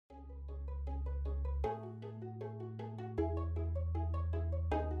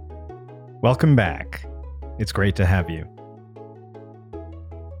Welcome back. It's great to have you.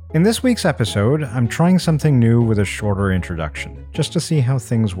 In this week's episode, I'm trying something new with a shorter introduction, just to see how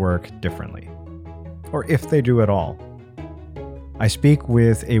things work differently. Or if they do at all. I speak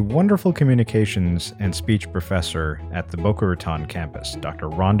with a wonderful communications and speech professor at the Boca Raton campus, Dr.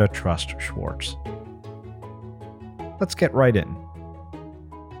 Rhonda Trust Schwartz. Let's get right in.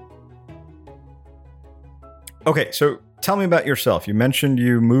 Okay, so tell me about yourself. You mentioned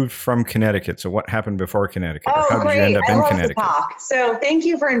you moved from Connecticut. So what happened before Connecticut? Oh, how great. Did you end up I in love Connecticut? to talk. So thank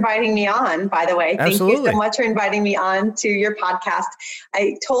you for inviting me on, by the way. Absolutely. Thank you so much for inviting me on to your podcast.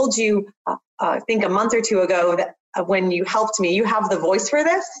 I told you, I think a month or two ago that when you helped me, you have the voice for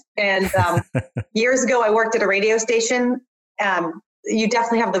this. And years ago, I worked at a radio station. You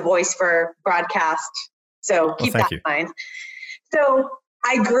definitely have the voice for broadcast. So keep that in mind. So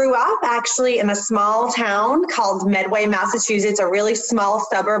I grew up actually in a small town called Medway, Massachusetts, a really small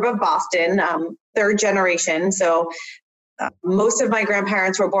suburb of Boston, third generation. So most of my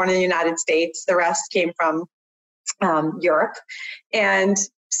grandparents were born in the United States. The rest came from Europe and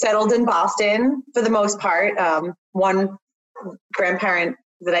settled in Boston for the most part. One grandparent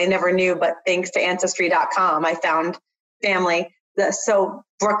that I never knew, but thanks to Ancestry.com, I found family. So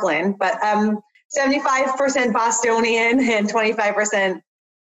Brooklyn, but 75% Bostonian and 25%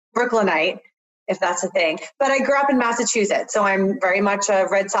 Brooklynite, if that's a thing. But I grew up in Massachusetts, so I'm very much a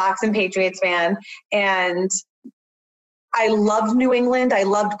Red Sox and Patriots fan. And I loved New England. I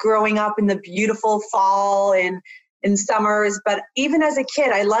loved growing up in the beautiful fall and in summers. But even as a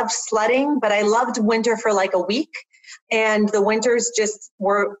kid, I loved sledding, but I loved winter for like a week. And the winters just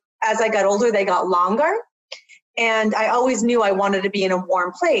were, as I got older, they got longer. And I always knew I wanted to be in a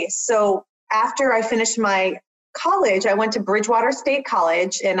warm place. So after I finished my college, I went to Bridgewater State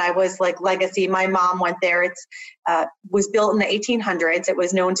College, and I was like legacy. My mom went there. It was built in the 1800s. It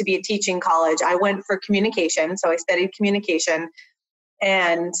was known to be a teaching college. I went for communication, so I studied communication,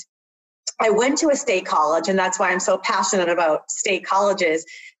 and I went to a state college, and that's why I'm so passionate about state colleges.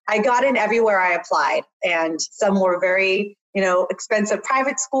 I got in everywhere I applied, and some were very, expensive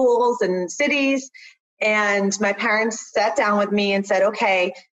private schools and cities. And my parents sat down with me and said,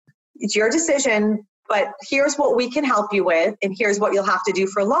 okay, it's your decision, but here's what we can help you with, and here's what you'll have to do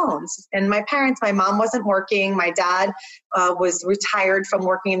for loans. And my mom wasn't working. My dad was retired from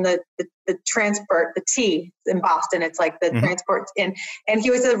working in the transport, the T in Boston. It's like the transport. And he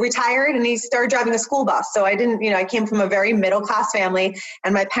was retired, and he started driving a school bus. So I didn't, I came from a very middle-class family,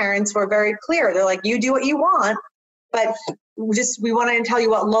 and my parents were very clear. They're like, you do what you want, but we want to tell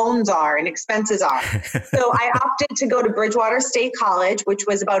you what loans are and expenses are. So I opted to go to Bridgewater State College, which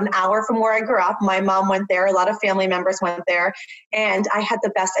was about an hour from where I grew up. My mom went there. A lot of family members went there, and I had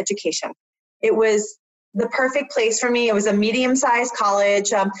the best education. It was the perfect place for me. It was a medium-sized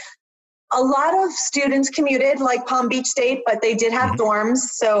college. A lot of students commuted, like Palm Beach State, but they did have dorms.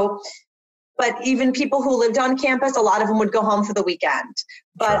 But even people who lived on campus, a lot of them would go home for the weekend.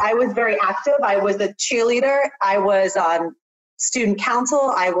 But I was very active. I was a cheerleader. I was on student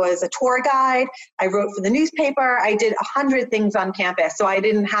council. I was a tour guide. I wrote for the newspaper. I did 100 things on campus, so I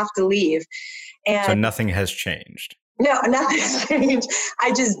didn't have to leave. And so nothing has changed. No, nothing's changed.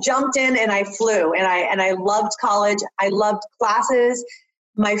 I just jumped in and I flew, and I loved college. I loved classes.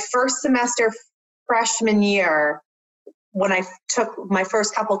 My first semester freshman year, when I took my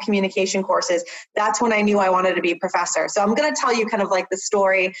first couple communication courses, that's when I knew I wanted to be a professor. So I'm going to tell you kind of like the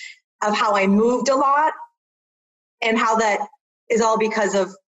story of how I moved a lot and how that is all because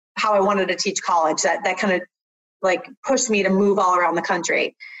of how I wanted to teach college. That kind of like pushed me to move all around the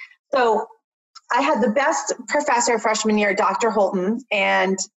country. So I had the best professor freshman year, Dr. Holton,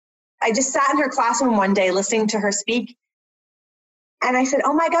 and I just sat in her classroom one day listening to her speak. And I said,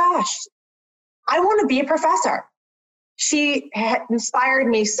 oh my gosh, I want to be a professor. She had inspired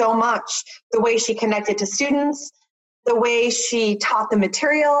me so much, the way she connected to students, the way she taught the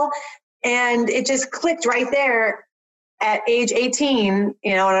material, and it just clicked right there at age 18,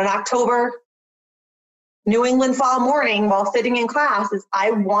 in an October New England fall morning while sitting in class is I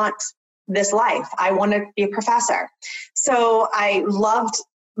want this life. I want to be a professor. So I loved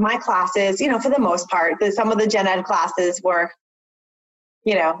my classes, for the most part. Some of the gen ed classes were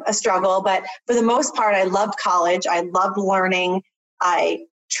a struggle, but for the most part, I loved college. I loved learning. I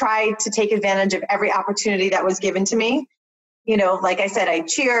tried to take advantage of every opportunity that was given to me. Like I said, I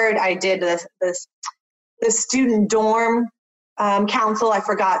cheered. I did the student dorm council. I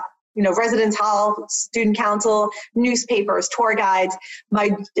forgot, residence hall, student council, newspapers, tour guides. My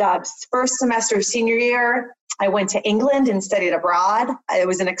first semester senior year, I went to England and studied abroad. It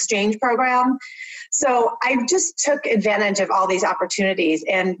was an exchange program. So I just took advantage of all these opportunities,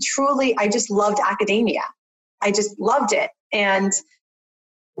 and truly, I just loved academia. I just loved it and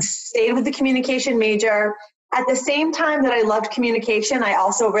stayed with the communication major. At the same time that I loved communication, I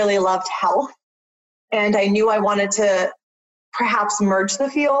also really loved health. And I knew I wanted to perhaps merge the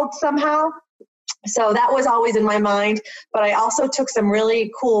field somehow. So that was always in my mind. But I also took some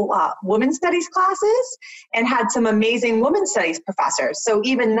really cool women's studies classes and had some amazing women's studies professors. So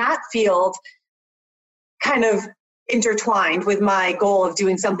even that field kind of intertwined with my goal of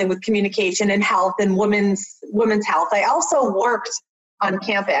doing something with communication and health and women's health. I also worked on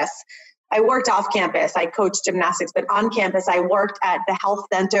campus. I worked off campus. I coached gymnastics, but on campus, I worked at the health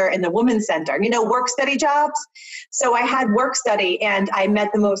center and the women's center, work study jobs. So I had work study, and I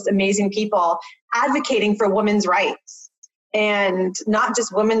met the most amazing people advocating for women's rights, and not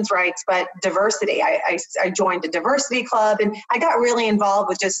just women's rights, but diversity. I joined a diversity club, and I got really involved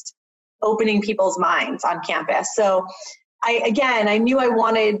with just opening people's minds on campus. So I knew I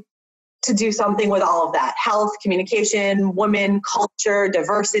wanted to do something with all of that: health, communication, women, culture,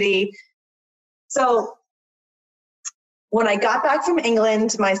 diversity. So when I got back from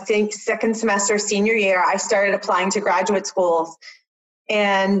England, my second semester, senior year, I started applying to graduate schools.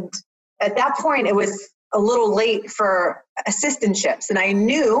 And at that point, it was a little late for assistantships. And I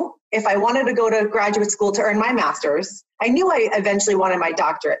knew if I wanted to go to graduate school to earn my master's, I knew I eventually wanted my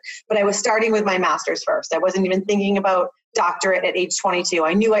doctorate, but I was starting with my master's first. I wasn't even thinking about doctorate at age 22.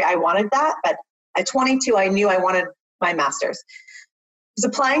 I knew I wanted that, but at 22, I knew I wanted my master's. I was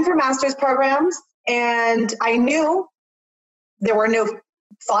applying for master's programs, and I knew there were no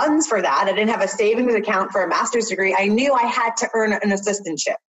funds for that. I didn't have a savings account for a master's degree. I knew I had to earn an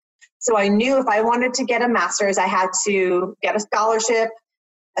assistantship. So I knew if I wanted to get a master's, I had to get a scholarship,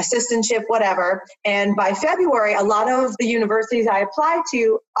 assistantship, whatever. And by February, a lot of the universities I applied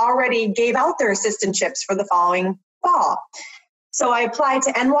to already gave out their assistantships for the following fall. So I applied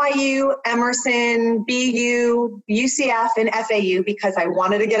to NYU, Emerson, BU, UCF, and FAU because I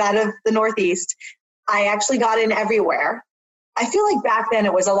wanted to get out of the Northeast. I actually got in everywhere. I feel like back then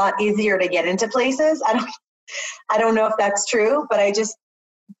it was a lot easier to get into places. I don't know if that's true, but I just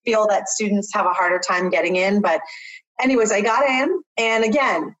feel that students have a harder time getting in. But anyways, I got in, and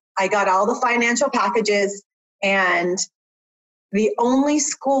again, I got all the financial packages, and the only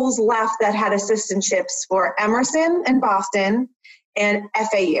schools left that had assistantships were Emerson and Boston and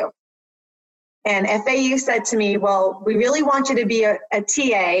FAU. And FAU said to me, well, we really want you to be a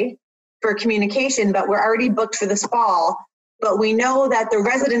TA for communication, but we're already booked for this fall. But we know that the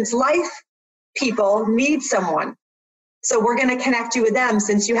residence life people need someone. So we're going to connect you with them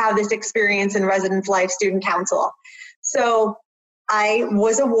since you have this experience in residence life student council. So I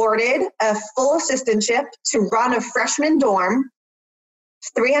was awarded a full assistantship to run a freshman dorm,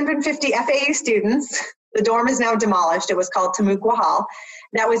 350 FAU students. The dorm is now demolished. It was called Tamukwa Hall.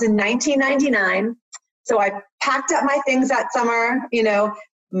 That was in 1999. So I packed up my things that summer.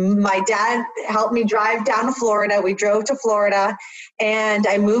 My dad helped me drive down to Florida. We drove to Florida, and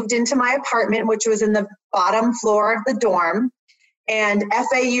I moved into my apartment, which was in the bottom floor of the dorm. And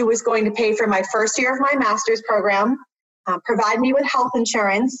FAU was going to pay for my first year of my master's program, provide me with health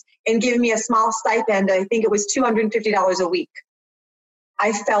insurance, and give me a small stipend. I think it was $250 a week.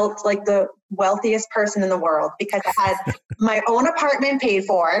 I felt like the wealthiest person in the world because I had my own apartment paid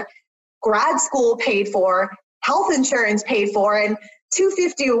for, grad school paid for, health insurance paid for, and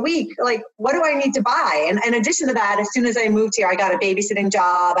 $250 a week. Like, what do I need to buy? And in addition to that, as soon as I moved here, I got a babysitting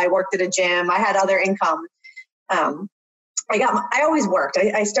job. I worked at a gym. I had other income. I always worked.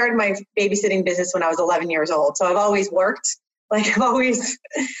 I started my babysitting business when I was 11 years old. So I've always worked. I always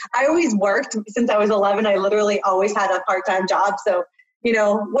worked since I was 11. I literally always had a part-time job. So,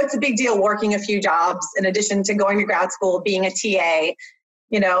 what's the big deal working a few jobs in addition to going to grad school, being a TA?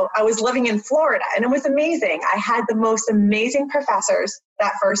 I was living in Florida, and it was amazing. I had the most amazing professors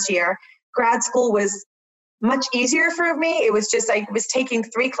that first year. Grad school was much easier for me. It was just, I was taking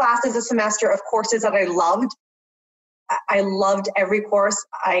 3 classes a semester of courses that I loved. I loved every course.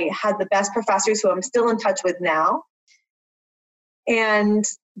 I had the best professors who I'm still in touch with now. And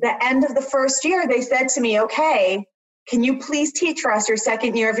the end of the first year, they said to me, okay, can you please teach for us your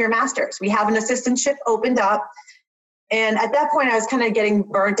second year of your master's? We have an assistantship opened up. And at that point, I was kind of getting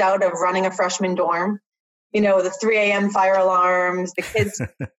burnt out of running a freshman dorm. The 3 a.m. fire alarms, the kids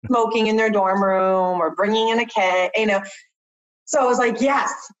smoking in their dorm room or bringing in a keg, So I was like,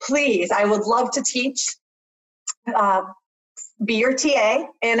 yes, please. I would love to teach, be your TA.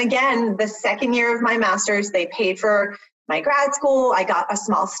 And again, the second year of my master's, they paid for my grad school. I got a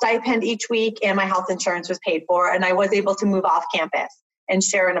small stipend each week, and my health insurance was paid for. And I was able to move off campus and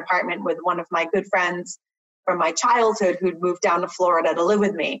share an apartment with one of my good friends from my childhood who'd moved down to Florida to live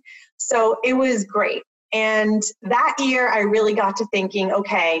with me. So it was great. And that year, I really got to thinking,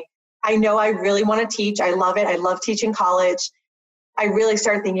 okay, I know I really want to teach. I love it. I love teaching college. I really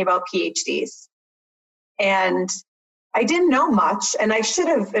started thinking about PhDs. And I didn't know much. And I should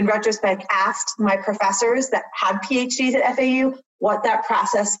have, in retrospect, asked my professors that had PhDs at FAU what that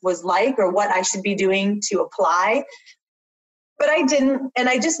process was like or what I should be doing to apply. But I didn't. And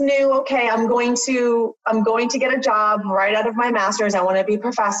I just knew, okay, I'm going to get a job right out of my master's. I want to be a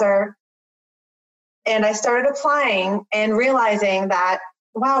professor. And I started applying and realizing that,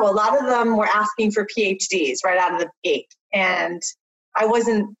 wow, a lot of them were asking for PhDs right out of the gate. And I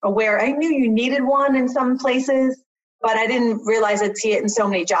wasn't aware. I knew you needed one in some places, but I didn't realize I'd see it in so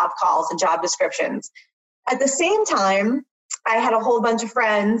many job calls and job descriptions. At the same time, I had a whole bunch of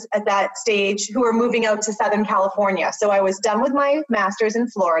friends at that stage who were moving out to Southern California. So I was done with my master's in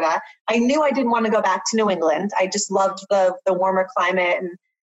Florida. I knew I didn't want to go back to New England. I just loved the warmer climate.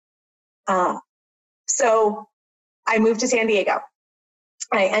 And so I moved to San Diego.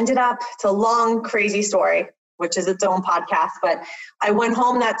 I ended up, it's a long, crazy story, which is its own podcast, but I went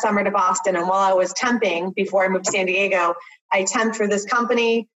home that summer to Boston, and while I was temping, before I moved to San Diego, I temped for this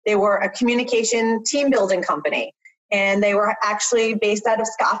company. They were a communication team building company, and they were actually based out of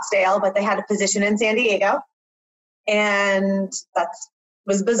Scottsdale, but they had a position in San Diego. And that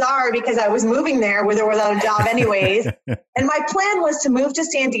was bizarre because I was moving there with or without a job anyways. And my plan was to move to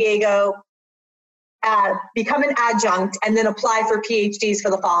San Diego, become an adjunct, and then apply for PhDs for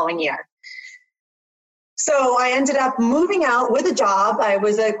the following year. So I ended up moving out with a job. I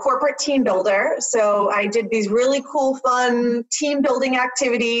was a corporate team builder. So I did these really cool, fun team building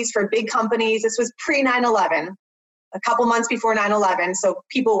activities for big companies. This was pre 9/11, a couple months before 9/11. So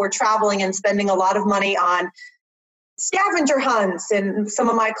people were traveling and spending a lot of money on scavenger hunts. And some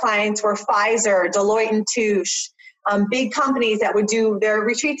of my clients were Pfizer, Deloitte & Touche, big companies that would do their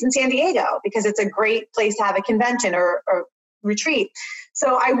retreats in San Diego because it's a great place to have a convention or retreat.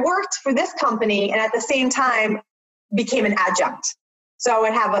 So I worked for this company and at the same time became an adjunct. So I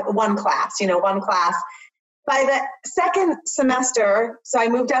would have one class. By the second semester, so I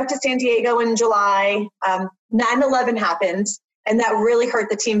moved out to San Diego in July, 9/11 happened, and that really hurt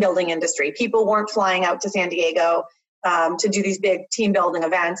the team building industry. People weren't flying out to San Diego to do these big team building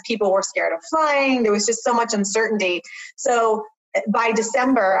events. People were scared of flying. There was just so much uncertainty. So by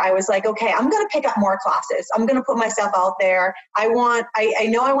December, I was like, okay, I'm going to pick up more classes. I'm going to put myself out there. I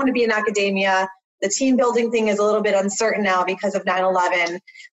know I want to be in academia. The team building thing is a little bit uncertain now because of 9/11.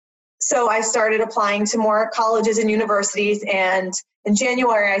 So I started applying to more colleges and universities. And in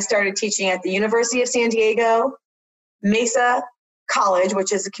January, I started teaching at the University of San Diego, Mesa College,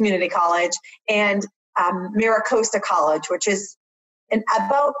 which is a community college, and Miracosta College, which is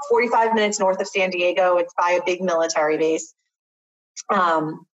about 45 minutes north of San Diego. It's by a big military base.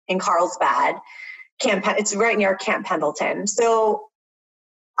 In Carlsbad. It's right near Camp Pendleton. So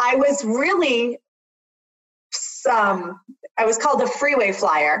I was really, I was called a freeway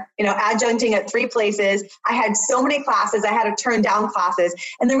flyer, adjuncting at 3 places. I had so many classes. I had to turn down classes.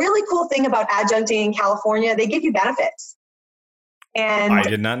 And the really cool thing about adjuncting in California, they give you benefits. And I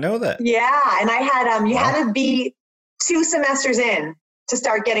did not know that. Yeah. And I had, you had to be 2 semesters in to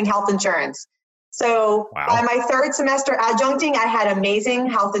start getting health insurance. So by my 3rd semester adjuncting, I had amazing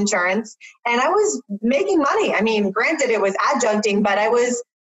health insurance and I was making money. I mean, granted it was adjuncting, but I was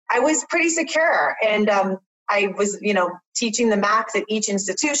pretty secure. And I was, teaching the max at each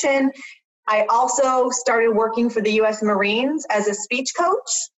institution. I also started working for the U.S. Marines as a speech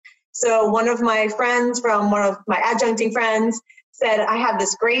coach. So one of my friends from one of my adjuncting friends said, I have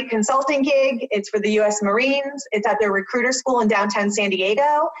this great consulting gig. It's for the U.S. Marines. It's at their recruiter school in downtown San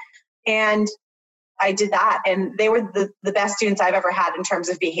Diego. And I did that, and they were the best students I've ever had in terms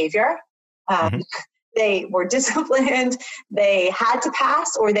of behavior. They were disciplined. They had to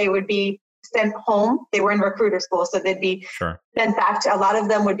pass, or they would be sent home. They were in recruiter school, so they'd be sent back to. A lot of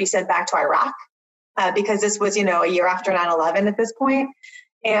them would be sent back to Iraq because this was, a year after 9/11 at this point.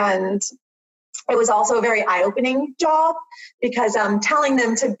 And it was also a very eye-opening job because I'm telling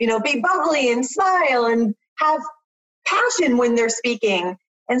them to, be bubbly and smile and have passion when they're speaking.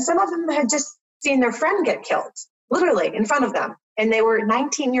 And some of them had just seen their friend get killed, literally in front of them. And they were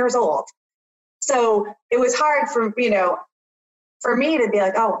 19 years old. So it was hard for me to be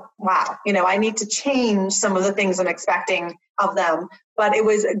like, oh, wow, I need to change some of the things I'm expecting of them. But it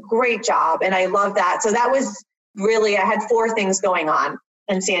was a great job. And I love that. So that was really, I had 4 things going on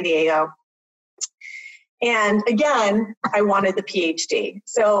in San Diego. And again, I wanted the PhD.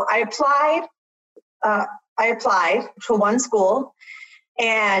 So I applied to one school,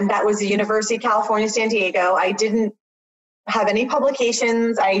 and that was the University of California, San Diego. I didn't have any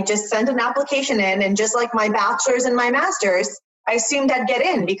publications. I just sent an application in, and just like my bachelor's and my master's, I assumed I'd get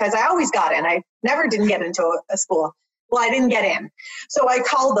in because I always got in. I never didn't get into a school. Well, I didn't get in. So I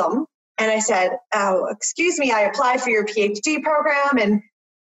called them and I said, "Oh, excuse me, I applied for your PhD program, and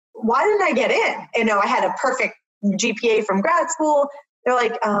why didn't I get in? I had a perfect GPA from grad school." They're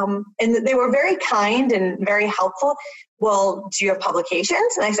like, and they were very kind and very helpful. "Well, do you have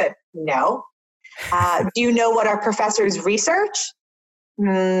publications?" And I said, "No." "Do you know what our professors research?"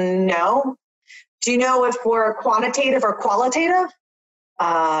 "No." "Do you know if we're quantitative or qualitative?"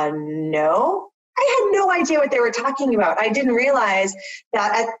 "No." I had no idea what they were talking about. I didn't realize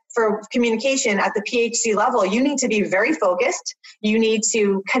that for communication at the PhD level, you need to be very focused. You need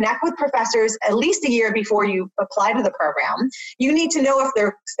to connect with professors at least a year before you apply to the program. You need to know if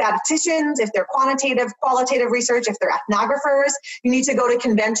they're statisticians, if they're qualitative research, if they're ethnographers. You need to go to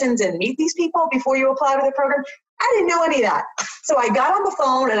conventions and meet these people before you apply to the program. I didn't know any of that. So I got on the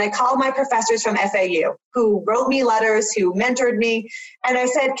phone and I called my professors from FAU who wrote me letters, who mentored me. And I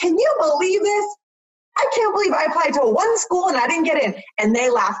said, "Can you believe this? I can't believe I applied to one school and I didn't get in." And they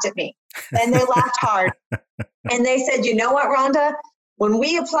laughed at me, and they laughed hard. And they said, "You know what, Rhonda? When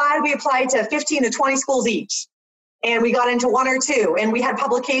we applied to 15 to 20 schools each, and we got into one or two, and we had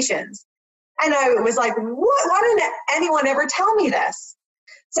publications." And I was like, "What? Why didn't anyone ever tell me this?"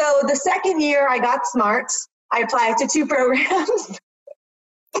 So the second year I got smart. I applied to 2 programs.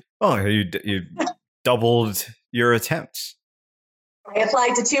 Oh, you doubled your attempts. I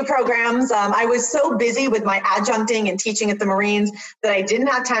applied to 2 programs. I was so busy with my adjuncting and teaching at the Marines that I didn't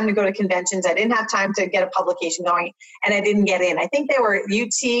have time to go to conventions. I didn't have time to get a publication going, and I didn't get in. I think they were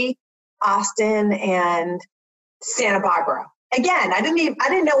UT, Austin, and Santa Barbara. Again, I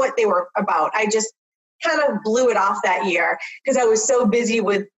didn't know what they were about. I just kind of blew it off that year because I was so busy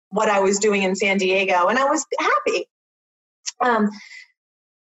with what I was doing in San Diego, and I was happy.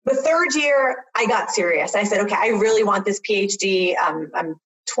 The third year, I got serious. I said, "Okay, I really want this PhD. I'm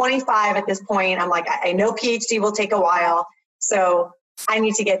 25 at this point. I'm like, I know PhD will take a while, so I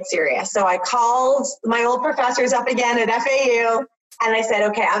need to get serious." So I called my old professors up again at FAU, and I said,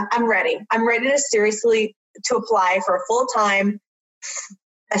 "Okay, I'm ready. I'm ready to seriously to apply for a full-time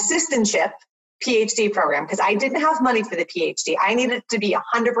assistantship PhD program because I didn't have money for the PhD. I needed to be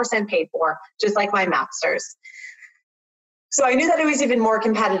 100% paid for, just like my master's." So I knew that it was even more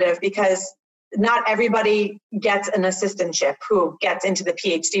competitive because not everybody gets an assistantship who gets into the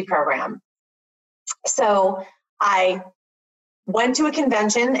PhD program. So I went to a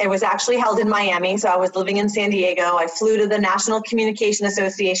convention. It was actually held in Miami. So I was living in San Diego. I flew to the National Communication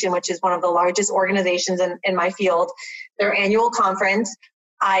Association, which is one of the largest organizations in my field, their annual conference.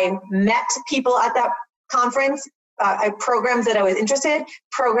 I met people at that conference, programs that I was interested in,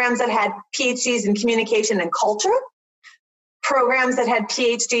 programs that had PhDs in communication and culture, programs that had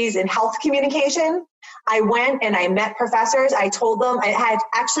PhDs in health communication. I went and I met professors. I told them I had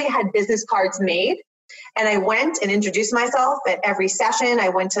actually had business cards made, and I went and introduced myself at every session. I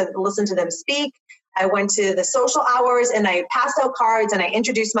went to listen to them speak. I went to the social hours and I passed out cards and I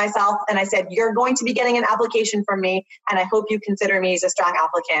introduced myself and I said, "You're going to be getting an application from me, and I hope you consider me as a strong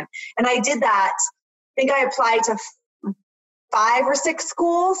applicant." And I did that. I think I applied to 5 or 6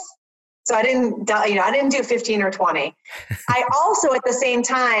 schools. So I didn't do 15 or 20. I also, at the same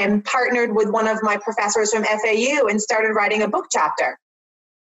time, partnered with one of my professors from FAU and started writing a book chapter.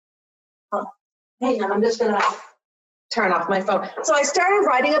 Oh, hang on, I'm just going to turn off my phone. So I started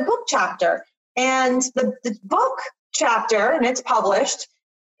writing a book chapter, and the book chapter, and it's published,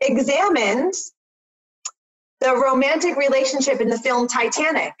 examines the romantic relationship in the film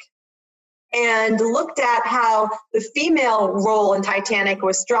Titanic, and looked at how the female role in Titanic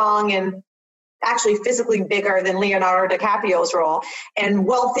was strong and actually physically bigger than Leonardo DiCaprio's role, and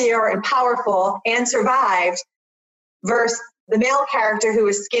wealthier and powerful and survived, versus the male character who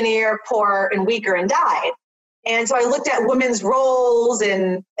was skinnier, poorer, and weaker and died. And so I looked at women's roles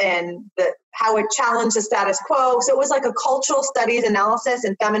and how it challenged the status quo. So it was like a cultural studies analysis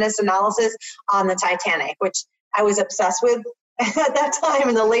and feminist analysis on the Titanic, which I was obsessed with. At that time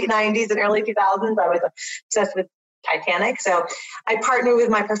in the late 90s and early 2000s, I was obsessed with Titanic. So I partnered with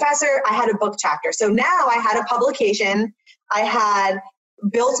my professor. I had a book chapter. So now I had a publication. I had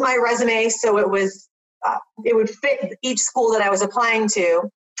built my resume so it would fit each school that I was applying to.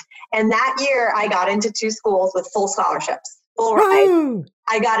 And that year I got into 2 schools with full scholarships, full ride.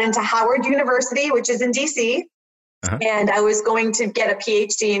 I got into Howard University, which is in DC, And I was going to get a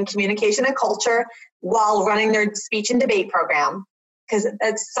PhD in communication and culture while running their speech and debate program, because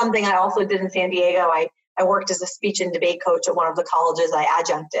that's something I also did in San Diego. I worked as a speech and debate coach at one of the colleges I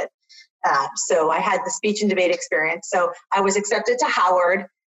adjuncted at. So I had the speech and debate experience. So I was accepted to Howard.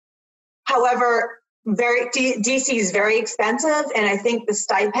 However, DC is very expensive, and I think the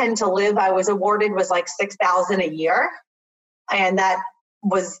stipend to live I was awarded was like $6,000 a year, and that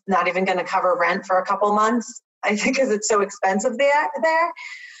was not even going to cover rent for a couple months, I think, because it's so expensive there.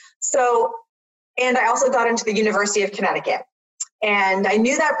 So, and I also got into the University of Connecticut, and I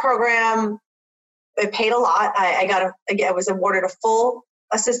knew that program. It paid a lot. I was awarded a full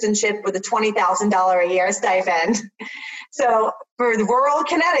assistantship with a $20,000 a year stipend. So for the rural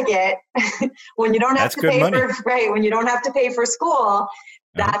Connecticut, when you don't have to pay when you don't have to pay for school,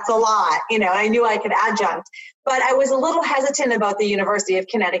 that's a lot. I knew I could adjunct, but I was a little hesitant about the University of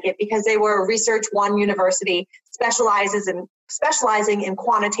Connecticut because they were a Research One university specializing in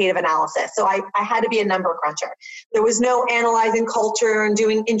quantitative analysis. So I had to be a number cruncher. There was no analyzing culture and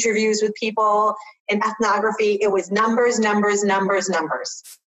doing interviews with people and ethnography. It was numbers.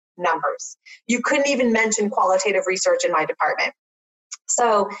 You couldn't even mention qualitative research in my department.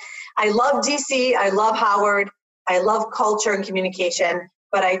 So I love DC. I love Howard. I love culture and communication,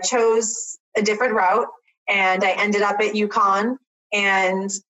 but I chose a different route, and I ended up at UConn, and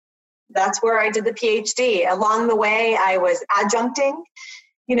that's where I did the PhD. Along the way, I was adjuncting,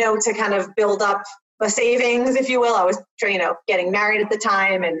 to kind of build up a savings, if you will. I was, getting married at the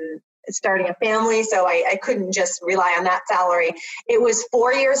time and starting a family, so I couldn't just rely on that salary. It was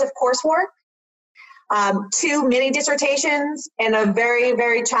 4 years of coursework, 2 mini dissertations, and a very,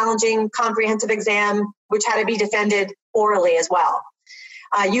 very challenging comprehensive exam, which had to be defended orally as well.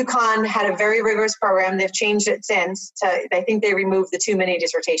 UConn had a very rigorous program. They've changed it since. I think they removed the 2 mini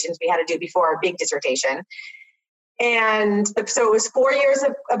dissertations we had to do before a big dissertation. And so it was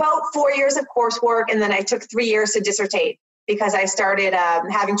about 4 years of coursework, and then I took 3 years to dissertate because I started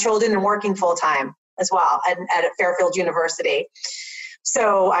having children and working full-time as well at Fairfield University.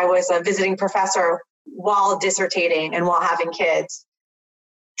 So I was a visiting professor while dissertating and while having kids.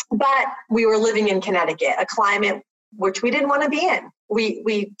 But we were living in Connecticut, a climate which we didn't want to be in.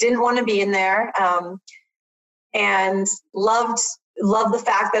 We didn't want to be in there, and loved the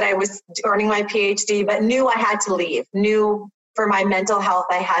fact that I was earning my PhD, but knew I had to leave, knew for my mental health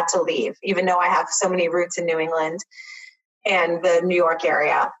I had to leave, even though I have so many roots in New England and the New York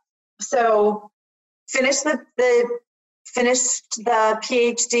area. So finished the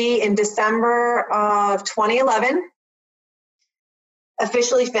PhD in December of 2011,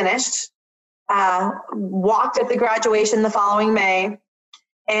 officially finished, walked at the graduation the following May,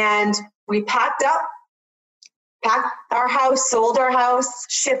 and we packed our house, sold our house,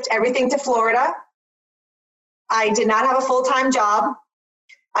 shipped everything to Florida. I did not have a full-time job.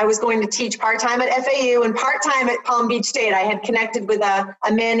 I was going to teach part-time at FAU and part-time at Palm Beach State. I had connected with a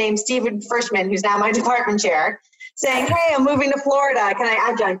man named Steven Frischman, who's now my department chair, saying, "Hey, I'm moving to Florida. Can I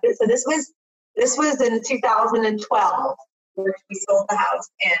adjunct?" So this was in 2012, where we sold the house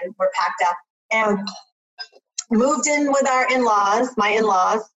and we're packed up and moved in with my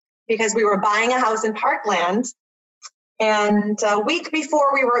in-laws, because we were buying a house in Parkland. And a week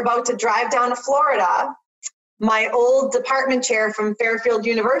before we were about to drive down to Florida, my old department chair from Fairfield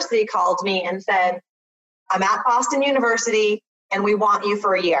University called me and said, "I'm at Boston University and we want you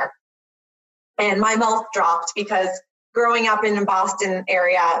for a year." And my mouth dropped, because growing up in the Boston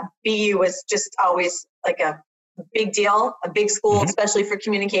area, BU was just always like a big deal, a big school, especially for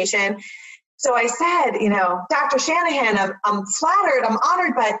communication. So I said, "Dr. Shanahan, I'm flattered, I'm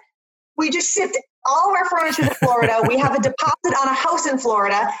honored, but we just shipped all of our furniture to Florida. We have a deposit on a house in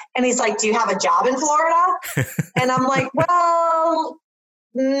Florida." And he's like, "Do you have a job in Florida?" And I'm like, "Well,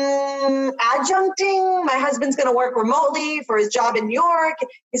 adjuncting. My husband's going to work remotely for his job in New York."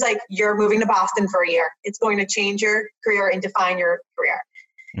 He's like, "You're moving to Boston for a year. It's going to change your career and define your career."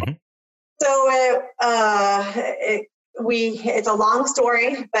 Mm-hmm. So it's a long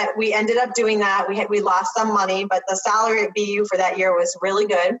story, but we ended up doing that. We lost some money, but the salary at BU for that year was really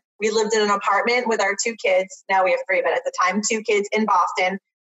good. We lived in an apartment with our 2 kids. Now we have 3, but at the time, 2 kids in Boston.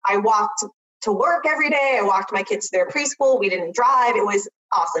 I walked to work every day. I walked my kids to their preschool. We didn't drive. It was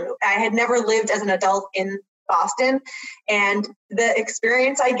awesome. I had never lived as an adult in Boston, and the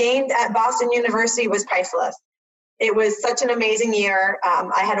experience I gained at Boston University was priceless. It was such an amazing year.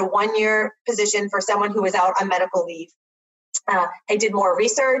 I had a 1-year position for someone who was out on medical leave. I did more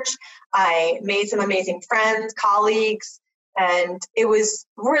research. I made some amazing friends, colleagues, and it was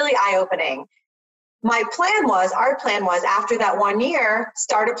really eye-opening. our plan was after that 1 year,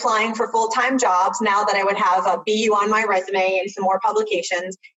 start applying for full-time jobs now that I would have a BU on my resume and some more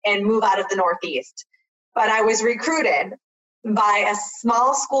publications and move out of the Northeast. But I was recruited by a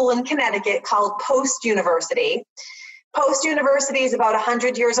small school in Connecticut called Post University. Post University is about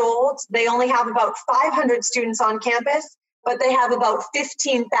 100 years old. They only have about 500 students on campus, but they have about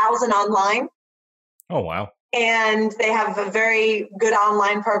 15,000 online. Oh, wow. And they have a very good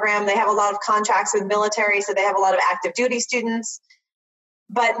online program. They have a lot of contracts with military, so they have a lot of active duty students.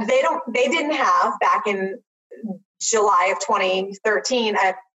 But they didn't have, back in July of 2013,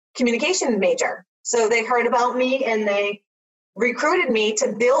 a communication major. So they heard about me and they recruited me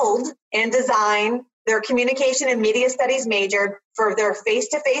to build and design their communication and media studies major for their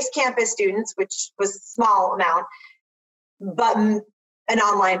face-to-face campus students, which was a small amount, but an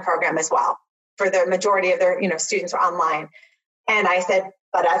online program as well. For the majority of their students were online. And I said,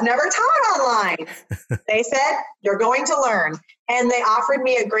 but I've never taught online. They said, you're going to learn. And they offered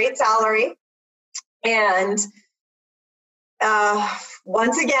me a great salary. And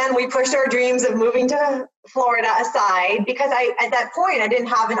once again, we pushed our dreams of moving to Florida aside because at that point, I didn't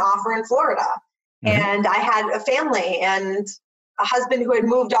have an offer in Florida. Mm-hmm. And I had a family and a husband who had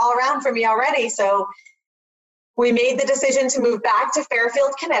moved all around for me already. So we made the decision to move back to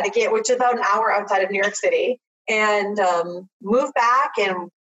Fairfield, Connecticut, which is about an hour outside of New York City, and moved back and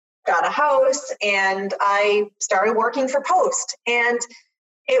got a house. And I started working for Post. And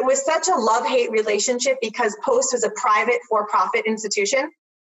it was such a love-hate relationship because Post was a private for-profit institution.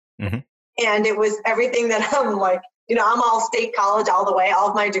 Mm-hmm. And it was everything that I'm like, I'm all state college all the way. All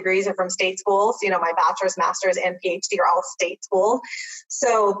of my degrees are from state schools. My bachelor's, master's, and PhD are all state school.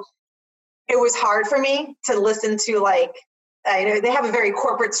 So it was hard for me to listen to they have a very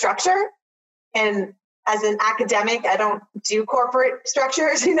corporate structure. And as an academic, I don't do corporate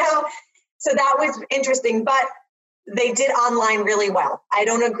structures, So that was interesting, but they did online really well. I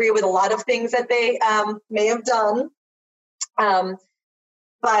don't agree with a lot of things that they may have done.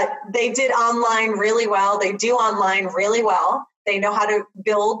 But they did online really well. They do online really well. They know how to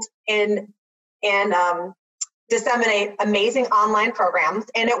build and disseminate amazing online programs.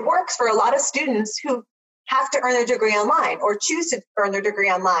 And it works for a lot of students who have to earn their degree online or choose to earn their degree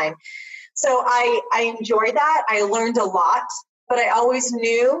online. So I enjoyed that. I learned a lot, but I always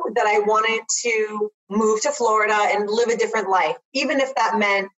knew that I wanted to move to Florida and live a different life, even if that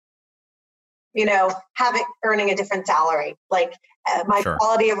meant, earning a different salary, my Sure.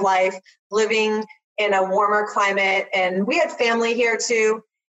 quality of life, living in a warmer climate. And we had family here too.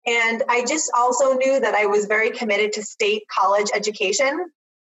 And I just also knew that I was very committed to state college education.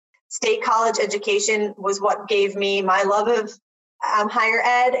 State college education was what gave me my love of higher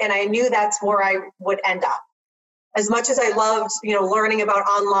ed. And I knew that's where I would end up. As much as I loved, learning about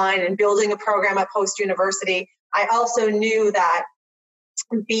online and building a program at Post University, I also knew that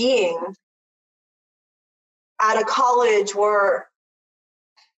being at a college where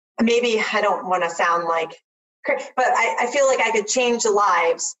maybe I don't want to sound like, but I feel like I could change the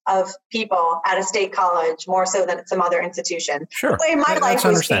lives of people at a state college more so than at some other institution. Sure. The way my life that's was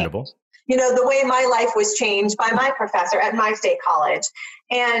understandable. Changed, the way my life was changed by my professor at my state college.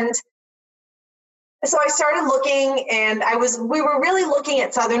 And so I started looking, and we were really looking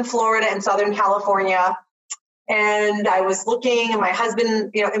at Southern Florida and Southern California. And I was looking, and my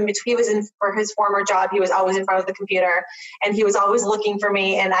husband, he was in for his former job. He was always in front of the computer, and he was always looking for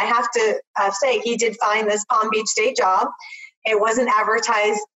me. And I have to say, he did find this Palm Beach State job. It wasn't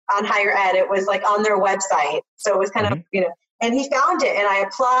advertised on Higher Ed. It was on their website. So it was kind of, and he found it, and I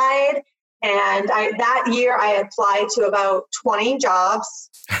applied. And that year I applied to about 20 jobs.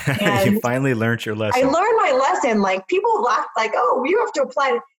 You finally learned your lesson. I learned my lesson. People laugh oh, you have to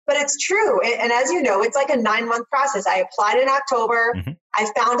apply. But it's true. And as you know, it's a 9-month process. I applied in October. Mm-hmm. I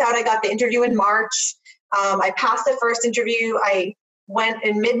found out I got the interview in March. I passed the first interview. I went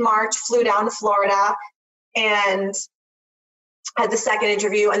in mid-March, flew down to Florida and had the second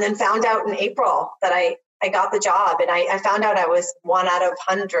interview, and then found out in April that I got the job. And I found out I was one out of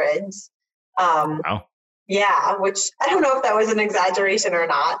hundreds. Wow. Yeah, which I don't know if that was an exaggeration or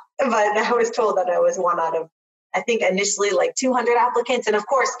not, but I was told that I was one out of, I think initially 200 applicants. And of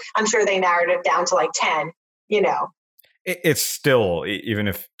course, I'm sure they narrowed it down to 10, It's still, even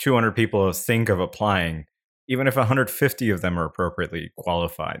if 200 people think of applying, even if 150 of them are appropriately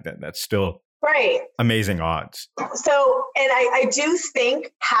qualified, that's still right. Amazing odds. So, and I do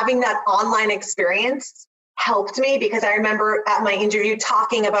think having that online experience helped me, because I remember at my interview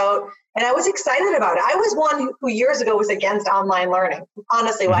talking about, and I was excited about it. I was one who years ago was against online learning.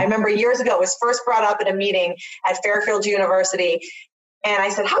 Honestly, I remember years ago it was first brought up at a meeting at Fairfield University. And I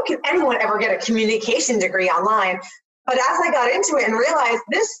said, how can anyone ever get a communication degree online? But as I got into it and realized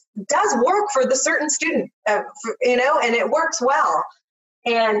this does work for the certain student, and it works well.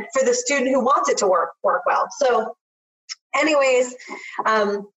 And for the student who wants it to work well. So anyways,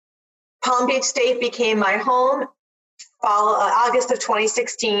 Palm Beach State became my home August of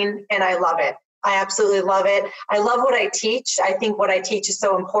 2016, and I love it. I absolutely love it. I love what I teach. I think what I teach is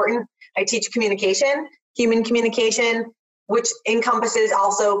so important. I teach communication, human communication, which encompasses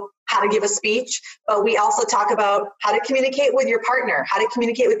also how to give a speech, but we also talk about how to communicate with your partner, how to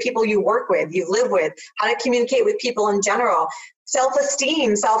communicate with people you work with, you live with, how to communicate with people in general,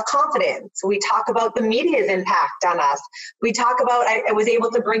 self-esteem, self-confidence. We talk about the media's impact on us. We talk about, I was able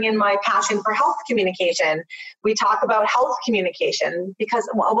to bring in my passion for health communication. We talk about health communication because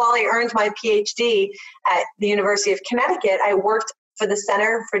while I earned my PhD at the University of Connecticut, I worked for the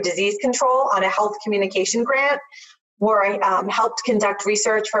Center for Disease Control on a health communication grant, where I helped conduct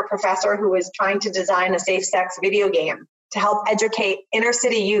research for a professor who was trying to design a safe sex video game to help educate inner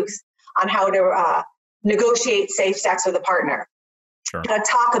city youth on how to negotiate safe sex with a partner. Sure. How to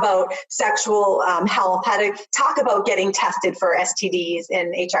talk about sexual health, how to talk about getting tested for STDs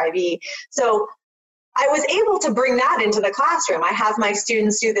and HIV. So I was able to bring that into the classroom. I have my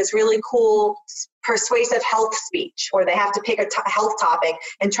students do this really cool persuasive health speech where they have to pick a health topic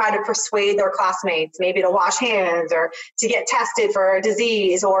and try to persuade their classmates maybe to wash hands or to get tested for a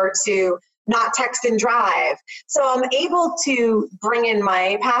disease or to not text and drive. So I'm able to bring in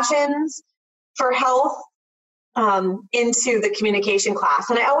my passions for health into the communication class.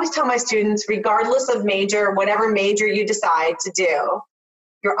 And I always tell my students, regardless of major, whatever major you decide to do,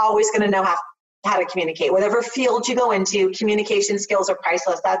 you're always going to know how to communicate. Whatever field you go into, communication skills are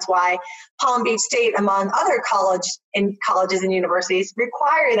priceless. That's why Palm Beach State, among other colleges and universities,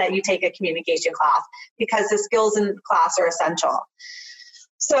 require that you take a communication class because the skills in class are essential.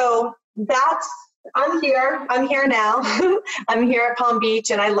 So I'm here now. I'm here at Palm Beach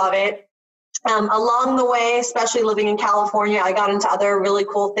and I love it. Along the way, especially living in California, I got into other really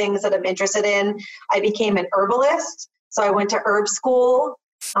cool things that I'm interested in. I became an herbalist. So I went to herb school.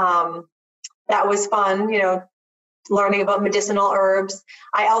 That was fun, learning about medicinal herbs.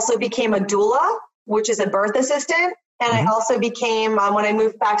 I also became a doula, which is a birth assistant. And I also became, when I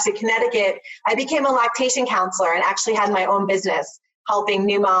moved back to Connecticut, I became a lactation counselor and actually had my own business helping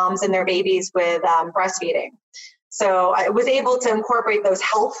new moms and their babies with breastfeeding. So I was able to incorporate those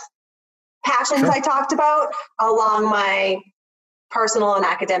health passions I talked about along my personal and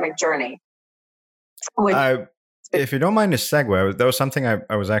academic journey. If you don't mind a segue, that was something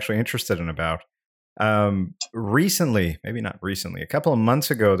I was actually interested in about. Recently, maybe not recently, a couple of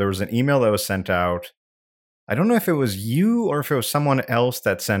months ago, there was an email that was sent out. I don't know if it was you or if it was someone else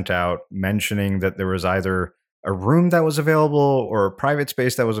that sent out mentioning that there was either a room that was available or a private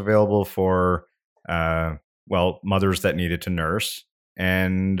space that was available for, mothers that needed to nurse.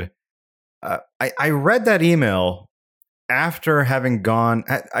 And I read that email after having gone,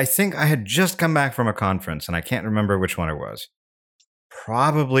 I think I had just come back from a conference and I can't remember which one it was.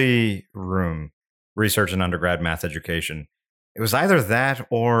 Probably RUM, Research in Undergrad Math Education. It was either that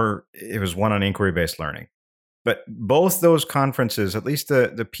or it was one on inquiry-based learning. But both those conferences, at least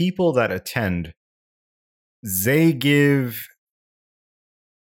the people that attend, they give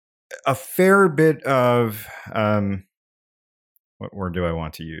a fair bit of, what word do I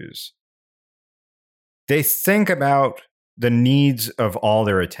want to use? They think about the needs of all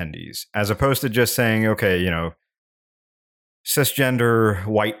their attendees, as opposed to just saying, okay, cisgender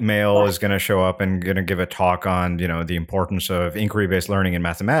white male is going to show up and going to give a talk on, the importance of inquiry-based learning in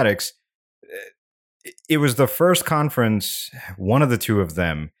mathematics. It was the first conference, one of the two of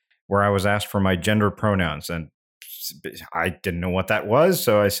them, where I was asked for my gender pronouns, and I didn't know what that was.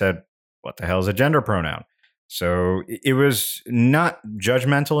 So I said, what the hell is a gender pronoun? So it was not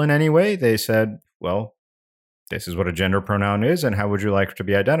judgmental in any way. They said, well, this is what a gender pronoun is, and how would you like to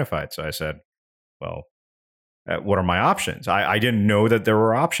be identified? So I said, well, what are my options? I didn't know that there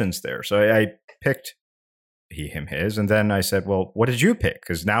were options there. So I picked he, him, his. And then I said, well, what did you pick?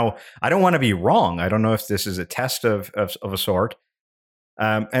 Because now I don't want to be wrong. I don't know if this is a test of a sort.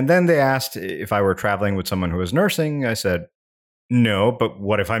 And then they asked if I were traveling with someone who was nursing. I said, no, but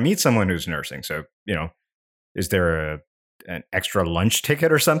what if I meet someone who's nursing? So, is there an extra lunch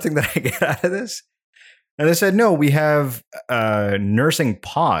ticket or something that I get out of this? And they said, no, we have nursing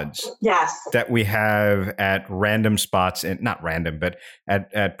pods that we have at random spots, not random, but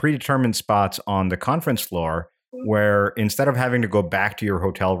at predetermined spots on the conference floor, where instead of having to go back to your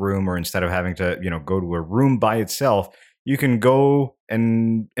hotel room or instead of having to, go to a room by itself, you can go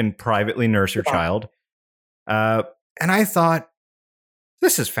and privately nurse your child. And I thought,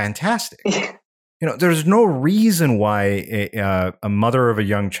 this is fantastic. There's no reason why a mother of a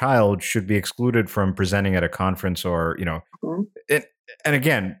young child should be excluded from presenting at a conference or, Mhm. and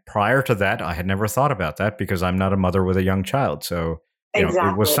again, prior to that, I had never thought about that because I'm not a mother with a young child. So, it was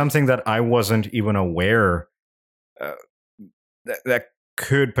Exactly. something that I wasn't even aware that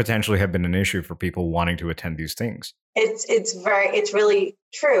could potentially have been an issue for people wanting to attend these things. It's really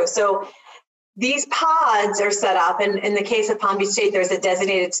true. So these pods are set up, and in the case of Palm Beach State, there's a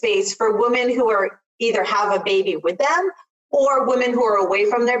designated space for women who are either have a baby with them or women who are away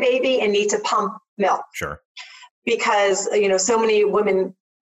from their baby and need to pump milk. Sure. Because, so many women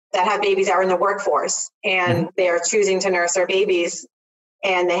that have babies are in the workforce and they are choosing to nurse their babies,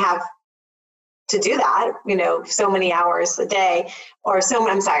 and they have to do that, so many hours a day or so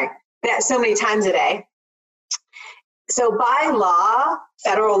many times a day. So by law,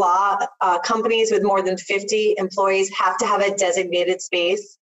 federal law, companies with more than 50 employees have to have a designated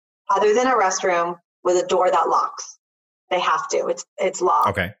space other than a restroom with a door that locks. They have to. It's law.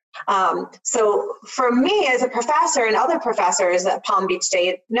 Okay. So for me as a professor and other professors at Palm Beach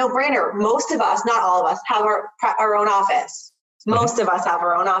State, no brainer. Most of us, not all of us, have our own office. Most of us have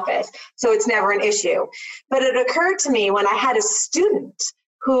our own office. So it's never an issue. But it occurred to me when I had a student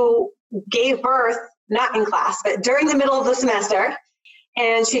who gave birth, not in class, but during the middle of the semester.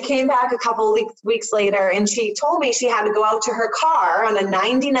 And she came back a couple weeks later and she told me she had to go out to her car on a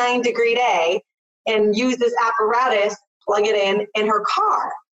 99-degree day and use this apparatus, plug it in her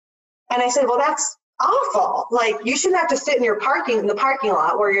car. And I said, well, that's awful. Like, you shouldn't have to sit in the parking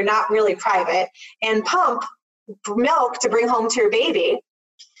lot where you're not really private and pump milk to bring home to your baby.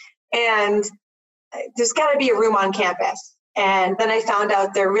 And there's got to be a room on campus. And then I found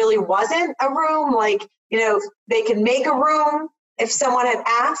out there really wasn't a room. Like, they could make a room if someone had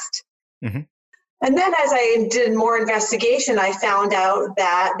asked. Mm-hmm. And then as I did more investigation, I found out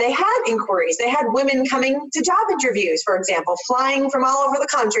that they had inquiries. They had women coming to job interviews, for example, flying from all over the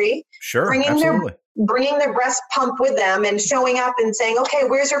country, sure, bringing their breast pump with them and showing up and saying, okay,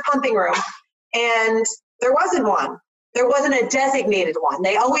 where's your pumping room? And there wasn't one. There wasn't a designated one.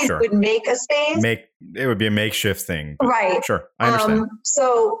 They always would make a space. It would be a makeshift thing. Right. Sure, I understand.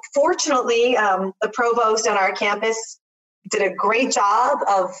 So fortunately, the provost on our campus did a great job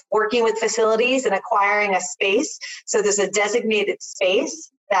of working with facilities and acquiring a space. So there's a designated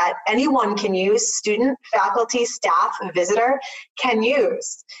space that anyone can use, student, faculty, staff, visitor can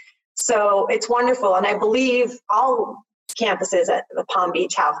use. So it's wonderful. And I believe all campuses at the Palm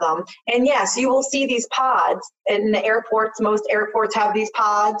Beach have them. And yes, you will see these pods in the airports. Most airports have these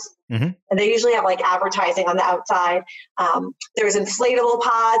pods. Mm-hmm. And they usually have like advertising on the outside. There's inflatable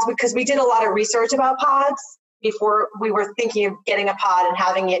pods because we did a lot of research about pods before we were thinking of getting a pod and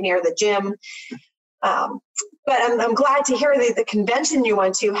having it near the gym. But I'm glad to hear that the convention you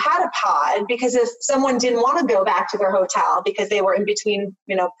went to had a pod, because if someone didn't want to go back to their hotel because they were in between,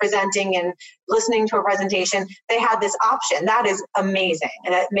 presenting and listening to a presentation, they had this option. That is amazing.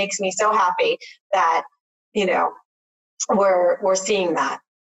 And it makes me so happy that, we're seeing that.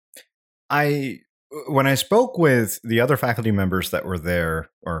 When I spoke with the other faculty members that were there,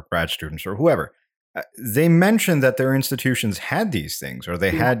 or grad students or whoever, they mentioned that their institutions had these things, or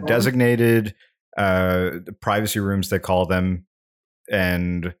they had designated privacy rooms, they call them.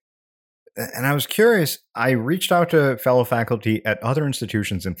 And I was curious. I reached out to fellow faculty at other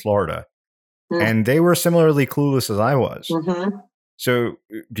institutions in Florida, and they were similarly clueless as I was. Mm-hmm. So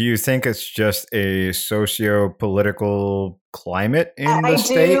do you think it's just a socio-political climate in the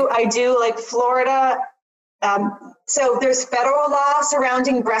state? I do. Like Florida, so there's federal law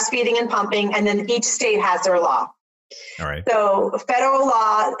surrounding breastfeeding and pumping, and then each state has their law. All right. So federal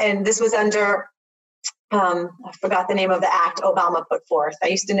law, and this was under, I forgot the name of the act Obama put forth. I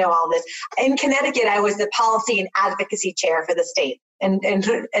used to know all this. In Connecticut, I was the policy and advocacy chair for the state and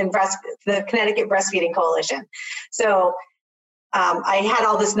the Connecticut Breastfeeding Coalition. So I had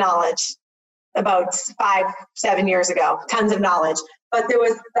all this knowledge about 5-7 years ago, tons of knowledge. But there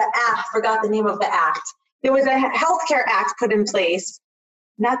was the act, forgot the name of the act. There was a healthcare act put in place,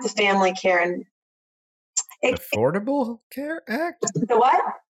 not the Family Care and Affordable Care Act? The what?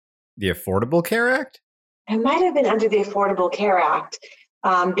 The Affordable Care Act? It might have been under the Affordable Care Act,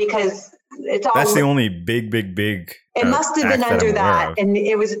 because it's all. That's the only big. It must have been under that, and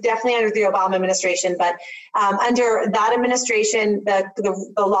it was definitely under the Obama administration. But under that administration, the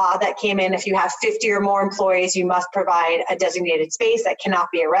law that came in, if you have 50 or more employees, you must provide a designated space that cannot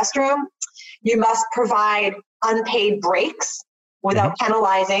be a restroom. You must provide unpaid breaks without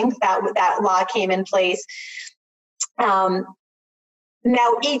penalizing. That law came in place. Now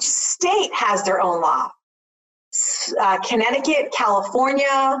each state has their own law. Connecticut,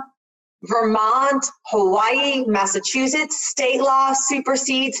 California, Vermont, Hawaii, Massachusetts, state law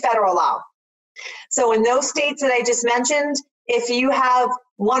supersedes federal law. So in those states that I just mentioned, if you have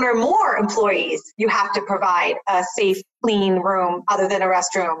one or more employees, you have to provide a safe, clean room other than a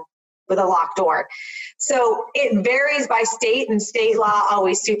restroom with a locked door. So it varies by state, and state law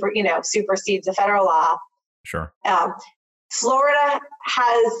always supersedes the federal law. Sure. Florida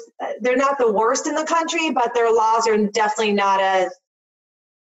they're not the worst in the country, but their laws are definitely not as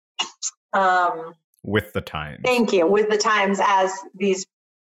with the times. Thank you. With the times as these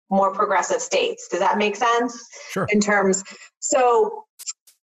more progressive states. Does that make sense? Sure. In terms,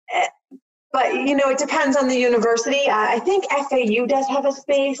 but it depends on the university. I think FAU does have a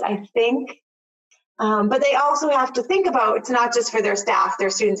space, I think. But they also have to think about, it's not just for their staff, their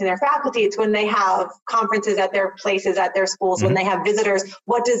students and their faculty, it's when they have conferences at their places, at their schools, when they have visitors,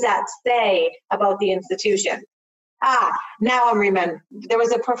 what does that say about the institution? Now I'm remembering, there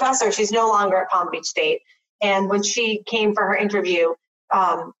was a professor, she's no longer at Palm Beach State, and when she came for her interview,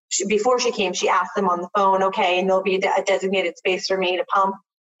 before she came, she asked them on the phone, okay, and there'll be a designated space for me to pump,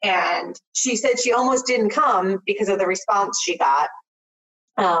 and she said she almost didn't come because of the response she got.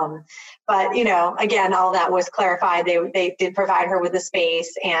 But again, all that was clarified. They did provide her with a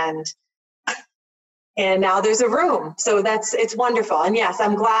space, and now there's a room. So it's wonderful. And yes,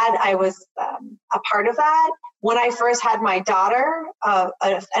 I'm glad I was a part of that. When I first had my daughter,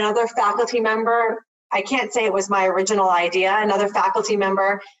 another faculty member, I can't say it was my original idea. Another faculty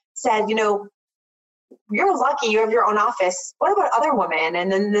member said, you're lucky you have your own office. What about other women?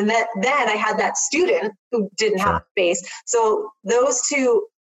 And then I had that student who didn't have space. So those two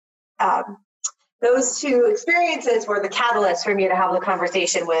experiences were the catalyst for me to have the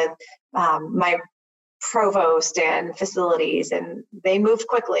conversation with my provost and facilities, and they moved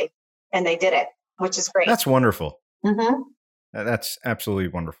quickly and they did it, which is great. That's wonderful. Mm-hmm. That's absolutely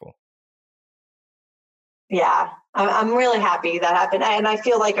wonderful. Yeah, I'm really happy that happened. And I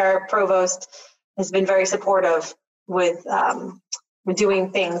feel like our provost has been very supportive with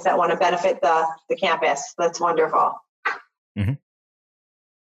doing things that want to benefit the campus. That's wonderful. Mm-hmm.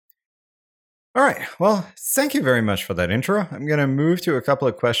 All right. Well, thank you very much for that intro. I'm going to move to a couple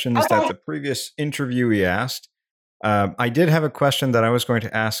of questions that the previous interviewee asked. I did have a question that I was going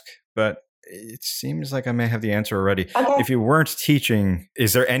to ask, but it seems like I may have the answer already. Okay. If you weren't teaching,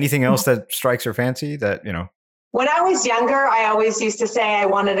 is there anything else that strikes your fancy that, When I was younger, I always used to say I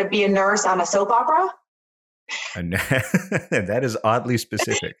wanted to be a nurse on a soap opera. And that is oddly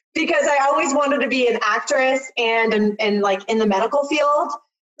specific. Because I always wanted to be an actress and like in the medical field.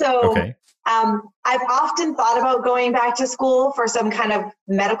 So I've often thought about going back to school for some kind of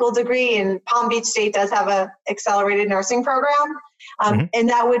medical degree, and Palm Beach State does have a accelerated nursing program. And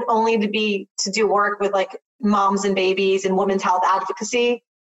that would only be to do work with like moms and babies and women's health advocacy.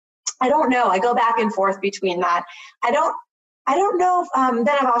 I don't know. I go back and forth between that. I don't know. Then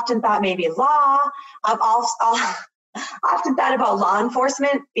I've often thought maybe law. I've often thought about law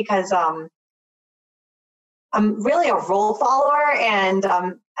enforcement because I'm really a rule follower, and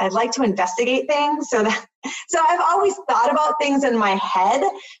I'd like to investigate things. So I've always thought about things in my head,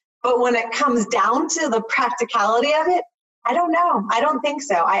 but when it comes down to the practicality of it, I don't know. I don't think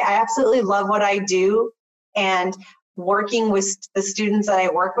so. I absolutely love what I do, and working with the students that I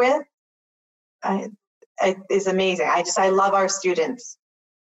work with is amazing. I love our students.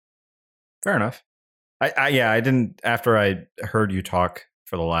 Fair enough. I didn't, after I heard you talk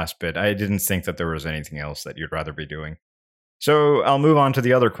for the last bit, I didn't think that there was anything else that you'd rather be doing. So I'll move on to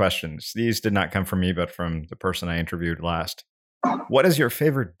the other questions. These did not come from me, but from the person I interviewed last. What is your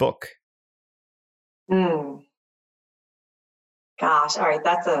favorite book? Gosh, all right,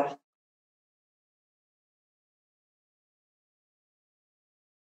 that's a...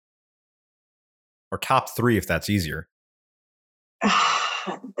 Or top 3, if that's easier.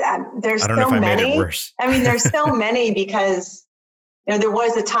 There's I don't know if I made it worse. I mean, there's so many because there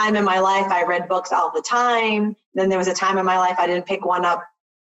was a time in my life I read books all the time. Then there was a time in my life I didn't pick one up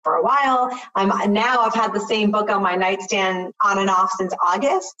for a while. Now I've had the same book on my nightstand on and off since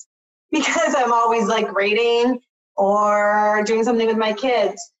August because I'm always like reading or doing something with my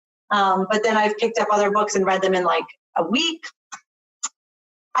kids. But then I've picked up other books and read them in like a week.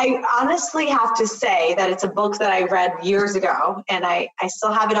 I honestly have to say that it's a book that I read years ago, and I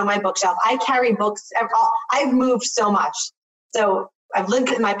still have it on my bookshelf. I carry books. I've moved so much. So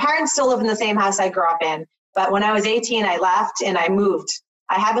my parents still live in the same house I grew up in, but when I was 18, I left and I moved.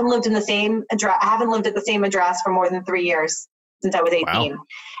 I haven't lived in the same address. I haven't lived at the same address for more than 3 years since I was 18. Wow.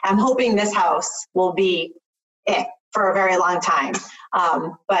 I'm hoping this house will be it for a very long time.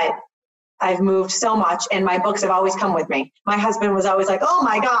 But I've moved so much and my books have always come with me. My husband was always like, oh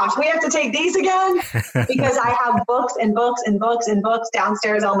my gosh, we have to take these again, because I have books and books and books and books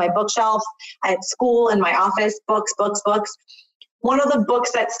downstairs on my bookshelves at school, in my office, books. One of the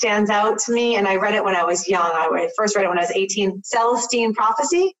books that stands out to me, and I read it when I was young, I first read it when I was 18, Celestine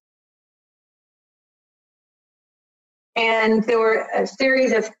Prophecy. And there were a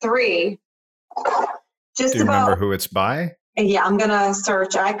series of 3. Do you remember who it's by? Yeah, I'm going to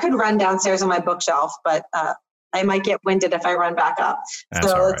search. I could run downstairs on my bookshelf, but I might get winded if I run back up. That's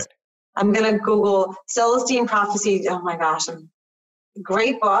all right. I'm going to Google Celestine Prophecy. Oh my gosh.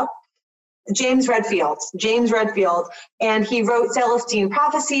 Great book. James Redfield. And he wrote Celestine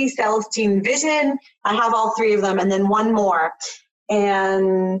Prophecy, Celestine Vision. I have all 3 of them, and then one more.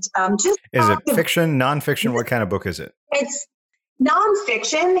 And is it fiction, nonfiction? What kind of book is it? It's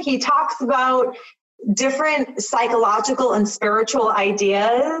nonfiction. He talks about different psychological and spiritual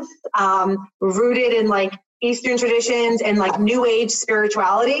ideas rooted in like Eastern traditions and like New Age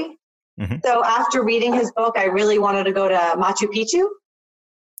spirituality. Mm-hmm. So after reading his book, I really wanted to go to Machu Picchu.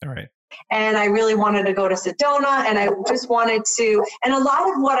 All right. And I really wanted to go to Sedona, and I just wanted to, and a lot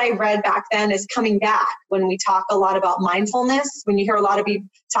of what I read back then is coming back when we talk a lot about mindfulness, when you hear a lot of people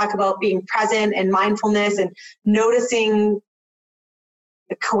talk about being present and mindfulness and noticing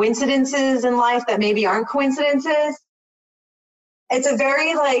the coincidences in life that maybe aren't coincidences. It's a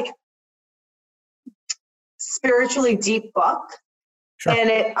very like spiritually deep book. Sure. And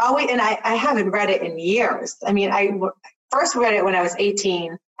it always, and I haven't read it in years. I mean, I first read it when I was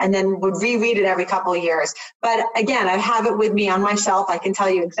 18 and then would reread it every couple of years. But again, I have it with me on my shelf. I can tell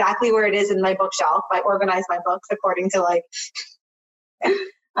you exactly where it is in my bookshelf. I organize my books according to like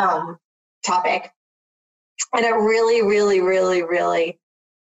topic. And it really, really, really, really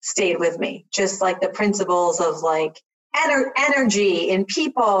stayed with me. Just like the principles of like energy in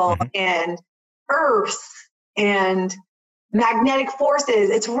people mm-hmm. and earth and magnetic forces.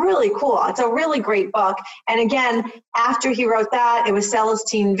 It's really cool. It's a really great book. And again, after he wrote that, it was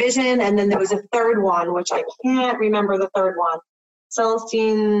Celestine Vision. And then there was a third one, which I can't remember the third one.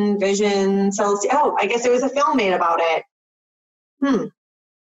 Celestine Vision, oh, I guess there was a film made about it.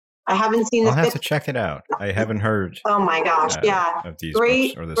 I haven't seen the I'll have to check it out. I haven't heard. Oh my gosh. Yeah. Of these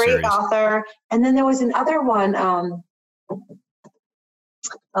great, books or the great series. Author. And then there was another one,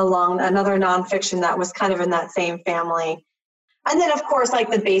 along another nonfiction that was kind of in that same family. And then, of course, like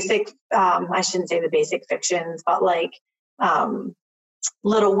the basic, I shouldn't say the basic fictions, but like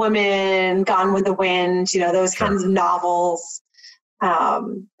Little Women, Gone with the Wind, you know, those Sure. kinds of novels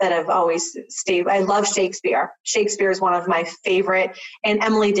that have always stayed. I love Shakespeare. Shakespeare is one of my favorite, and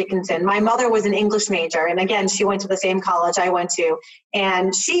Emily Dickinson. My mother was an English major, and again, she went to the same college I went to,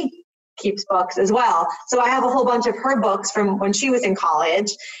 and she keeps books as well. So I have a whole bunch of her books from when she was in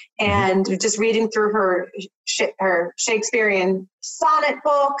college, and mm-hmm. just reading through her Shakespearean sonnet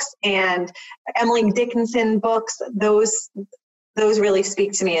books and Emily Dickinson books. Those really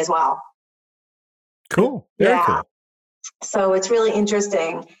speak to me as well. Cool. Very cool. So it's really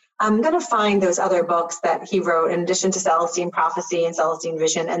interesting. I'm going to find those other books that he wrote in addition to Celestine Prophecy and Celestine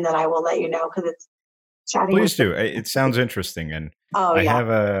Vision, and then I will let you know because it's chatting. Please do. It sounds interesting. And I have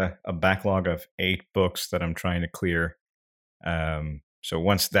a backlog of 8 books that I'm trying to clear. So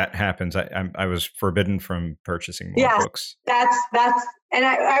once that happens, I was forbidden from purchasing more books. That's, and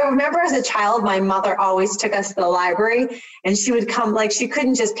I remember as a child, my mother always took us to the library, and she would come, like, she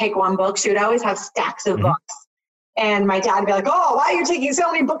couldn't just pick one book. She would always have stacks of mm-hmm. books. And my dad would be like, oh, why are you taking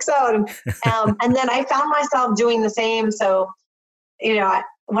so many books out? And then I found myself doing the same. So, you know,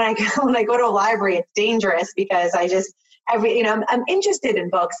 when I go to a library, it's dangerous because I'm interested in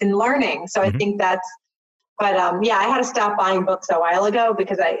books and learning. So mm-hmm. I think that's, but I had to stop buying books a while ago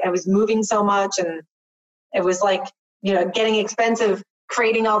because I was moving so much, and it was like, you know, getting expensive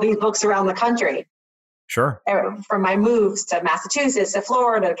creating all these books around the country. Sure. From my moves to Massachusetts, to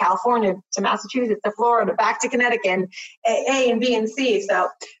Florida, to California, to Massachusetts, to Florida, back to Connecticut, and A and B and C. So,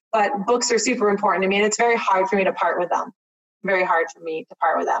 but books are super important. I mean, it's very hard for me to part with them. Very hard for me to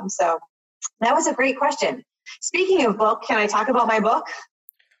part with them. So that was a great question. Speaking of book, can I talk about my book?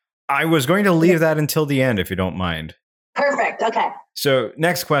 I was going to leave that until the end, if you don't mind. Perfect. Okay. So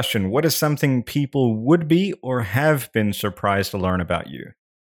next question. What is something people would be or have been surprised to learn about you?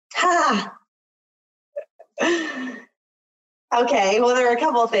 Okay. Well, there are a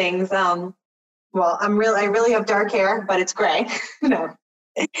couple of things. I really have dark hair, but it's gray. No,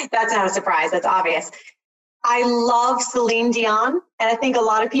 that's not a surprise. That's obvious. I love Celine Dion, and I think a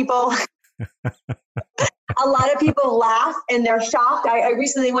lot of people laugh and they're shocked. I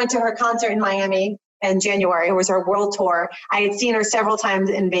recently went to her concert in Miami, in January. It was her world tour. I had seen her several times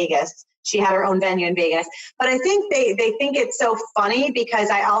in Vegas. She had her own venue in Vegas. But I think they think it's so funny because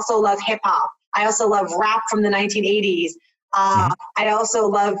I also love hip hop. I also love rap from the 1980s. I also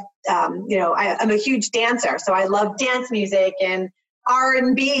love, I'm a huge dancer. So I love dance music and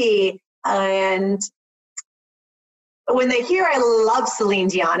R&B. And when they hear I love Celine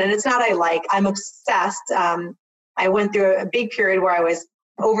Dion, and it's not I'm obsessed. I went through a big period where I was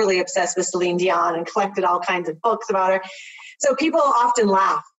overly obsessed with Celine Dion and collected all kinds of books about her. So people often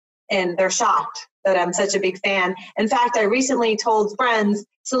laugh and they're shocked that I'm such a big fan. In fact, I recently told friends,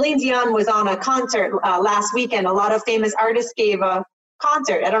 Celine Dion was on a concert last weekend. A lot of famous artists gave a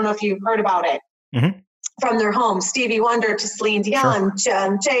concert. I don't know if you've heard about it. Mm-hmm. From their homes, Stevie Wonder to Celine Dion,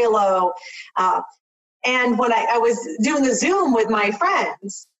 sure. J-Lo. And when I was doing a Zoom with my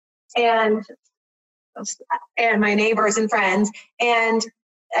friends and my neighbors and friends, and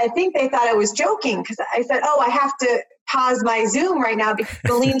I think they thought I was joking because I said, I have to pause my Zoom right now because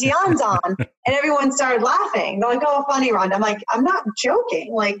Celine Dion's on. And everyone started laughing. They're like, oh, funny, Rhonda. I'm like, I'm not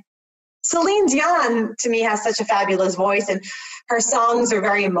joking. Like, Celine Dion to me has such a fabulous voice, and her songs are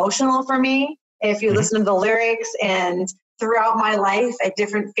very emotional for me. If you listen to the lyrics, and throughout my life, at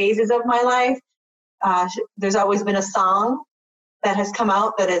different phases of my life, there's always been a song that has come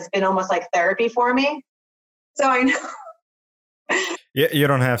out that has been almost like therapy for me. So I know. Yeah, you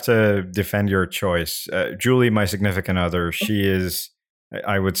don't have to defend your choice. Julie, my significant other, she is,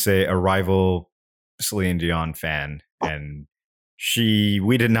 I would say, a rival Celine Dion fan. And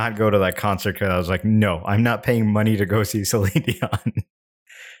we did not go to that concert because I was like, no, I'm not paying money to go see Celine Dion.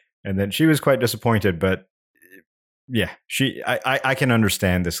 And then she was quite disappointed, but yeah, I can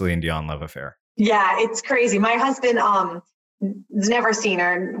understand the Celine Dion love affair. Yeah, it's crazy. My husband has never seen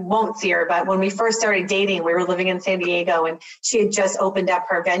her, won't see her, but when we first started dating, we were living in San Diego, and she had just opened up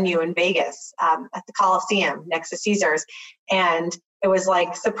her venue in Vegas at the Coliseum next to Caesars. And it was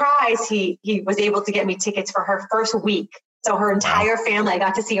like, surprise, he was able to get me tickets for her first week. So her entire family, I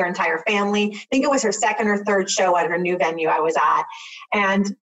got to see her entire family. I think it was her second or third show at her new venue I was at.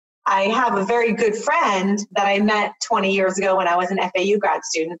 And I have a very good friend that I met 20 years ago when I was an FAU grad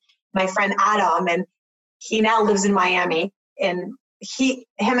student, my friend Adam, and he now lives in Miami. And him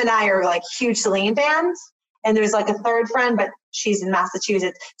and I are like huge Celine fans. And there's like a third friend, but she's in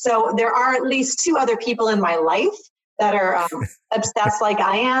Massachusetts. So there are at least two other people in my life that are obsessed like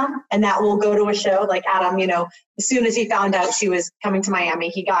I am, and that will go to a show. Like Adam, as soon as he found out she was coming to Miami,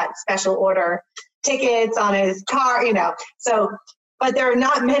 he got special order tickets on his car, So, but there are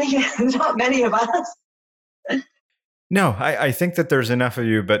not many of us. No, I think that there's enough of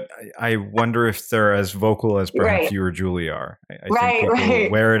you, but I wonder if they're as vocal as perhaps you or Julie are. I think people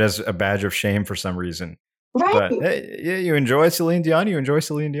wear it as a badge of shame for some reason. Right. But hey, you enjoy Celine Dion, you enjoy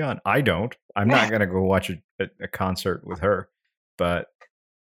Celine Dion. I don't. I'm not going to go watch a concert with her. But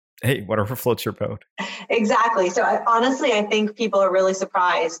hey, whatever floats your boat. Exactly. So honestly, I think people are really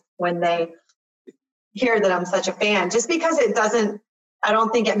surprised when they hear that I'm such a fan, just because I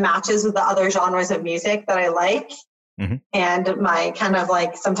don't think it matches with the other genres of music that I like. Mm-hmm. And my kind of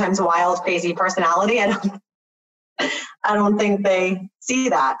like sometimes wild, crazy personality. I don't think they see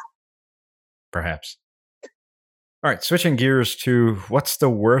that. Perhaps. All right, switching gears to what's the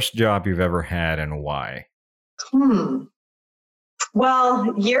worst job you've ever had and why?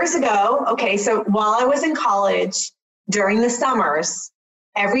 Well, years ago, so while I was in college during the summers,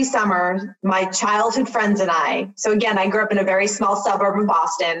 every summer, my childhood friends and I, so again, I grew up in a very small suburb of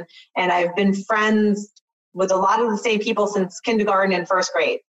Boston, and I've been friends with a lot of the same people since kindergarten and first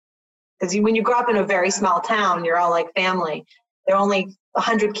grade. Because when you grow up in a very small town, you're all like family. There are only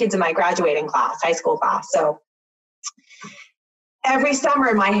 100 kids in my graduating class, high school class. So every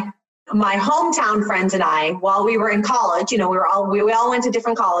summer, my hometown friends and I, while we were in college, we all went to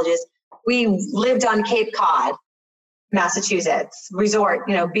different colleges. We lived on Cape Cod, Massachusetts, resort,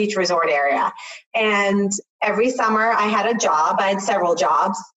 beach resort area. And every summer I had a job. I had several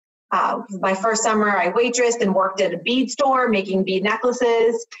jobs. My first summer, I waitressed and worked at a bead store making bead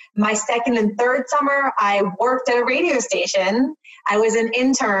necklaces. My second and third summer, I worked at a radio station. I was an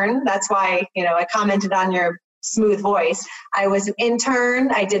intern. That's why, I commented on your smooth voice. I was an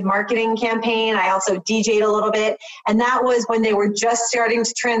intern. I did marketing campaign. I also DJ'd a little bit. And that was when they were just starting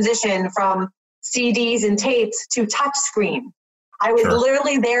to transition from CDs and tapes to touch screen. I was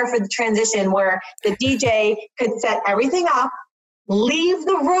literally there for the transition where the DJ could set everything up, leave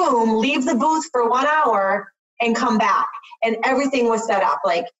the room, leave the booth for 1 hour and come back. And everything was set up,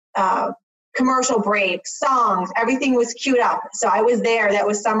 like commercial breaks, songs, everything was queued up. So I was there. That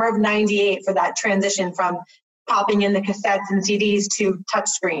was summer of 98 for that transition from popping in the cassettes and CDs to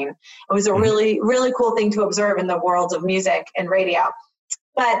touchscreen. It was a really, really cool thing to observe in the world of music and radio.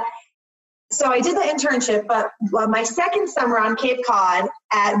 But so I did the internship, but my second summer on Cape Cod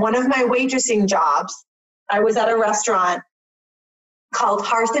at one of my waitressing jobs, I was at a restaurant called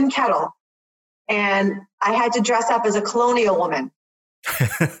Hearth and Kettle, and I had to dress up as a colonial woman.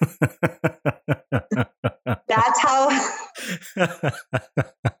 That's how.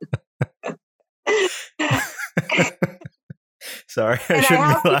 Sorry, I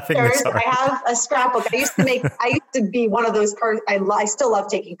shouldn't be laughing. I have a scrapbook. I used to be one of those I still love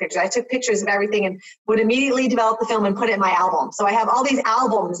taking pictures. I took pictures of everything and would immediately develop the film and put it in my album. So I have all these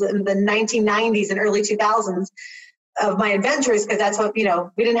albums in the 1990s and early 2000s of my adventures, because that's what, we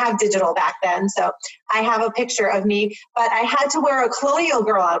didn't have digital back then. So I have a picture of me, but I had to wear a colonial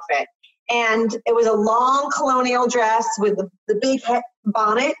girl outfit. And it was a long colonial dress with the big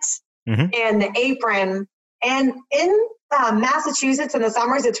bonnet and the apron. And in Massachusetts in the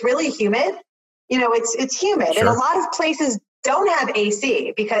summers, it's really humid. It's humid. Sure. And a lot of places don't have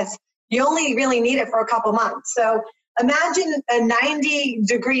AC because you only really need it for a couple months. So imagine a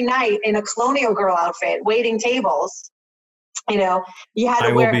 90-degree night in a colonial girl outfit, waiting tables. You had to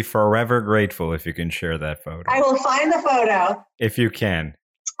I will be forever grateful if you can share that photo. I will find the photo. If you can.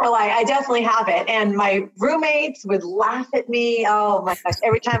 Oh, I definitely have it. And my roommates would laugh at me. Oh my gosh,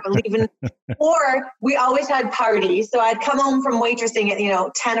 every time I'm leaving. Or we always had parties. So I'd come home from waitressing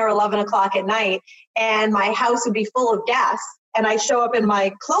at, 10 or 11 o'clock at night, and my house would be full of guests. And I show up in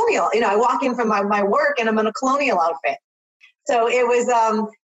my colonial, I walk in from my work and I'm in a colonial outfit. So it was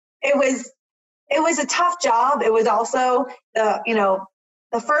a tough job. It was also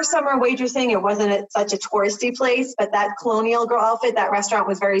the first summer waitressing, it wasn't such a touristy place, but that colonial girl outfit, that restaurant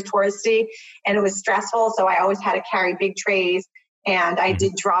was very touristy and it was stressful. So I always had to carry big trays, and I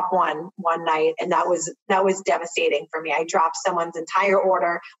did drop one night, and that was devastating for me. I dropped someone's entire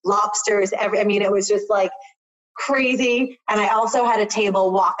order, lobsters, it was just like crazy. And I also had a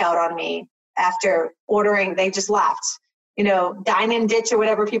table walk out on me after ordering. They just left, dine and ditch or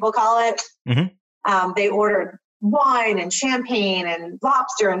whatever people call it. They ordered wine and champagne and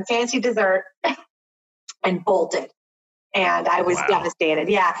lobster and fancy dessert and bolted. And I was devastated.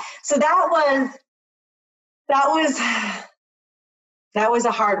 Yeah. So that was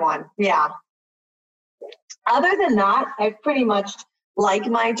a hard one. Yeah. Other than that, I pretty much like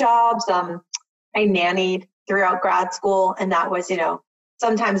my jobs. I nannied throughout grad school, and that was,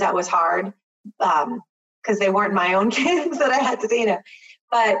 sometimes that was hard because they weren't my own kids that I had to,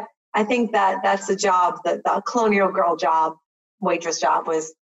 but I think that's the job, that the colonial girl job, waitress job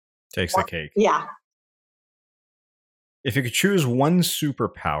takes the cake. Yeah. If you could choose one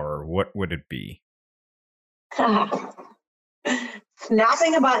superpower, what would it be?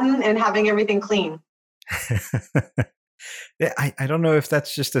 Snapping a button and having everything clean. Yeah, I don't know if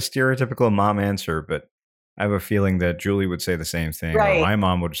that's just a stereotypical mom answer, but I have a feeling that Julie would say the same thing. Right. Or my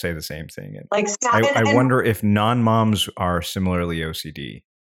mom would say the same thing. And like I wonder if non-moms are similarly OCD.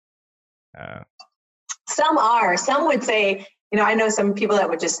 Some are. Some would say, I know some people that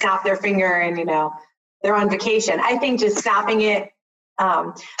would just snap their finger and, they're on vacation. I think just snapping it.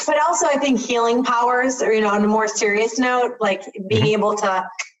 But also I think healing powers, or, on a more serious note, like being able to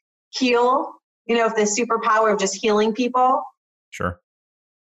heal, if the superpower of just healing people. Sure.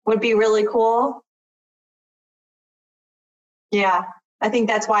 Would be really cool. Yeah. I think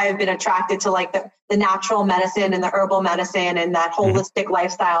that's why I've been attracted to like the natural medicine and the herbal medicine and that holistic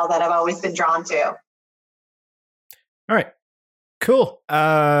lifestyle that I've always been drawn to. All right. Cool.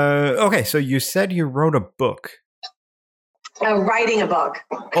 Okay. So you said you wrote a book. I'm writing a book.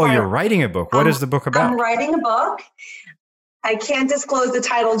 Oh, you're writing a book. What is the book about? I'm writing a book. I can't disclose the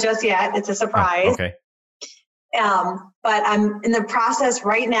title just yet. It's a surprise. Oh, okay. But I'm in the process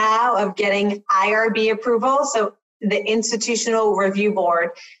right now of getting IRB approval. So the Institutional Review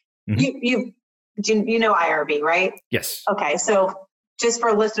Board, you know IRB, right? Yes. Okay. So just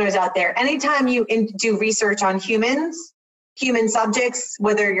for listeners out there, anytime you do research on human subjects,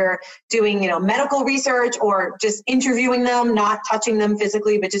 whether you're doing, medical research or just interviewing them, not touching them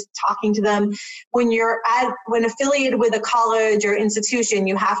physically, but just talking to them, when affiliated with a college or institution,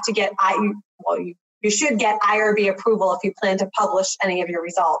 you have to get, you should get IRB approval if you plan to publish any of your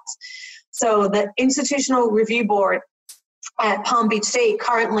results. So the Institutional Review Board at Palm Beach State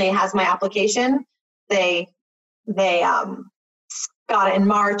currently has my application. They got it in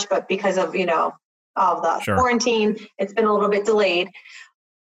March, but because of, of the quarantine, it's been a little bit delayed.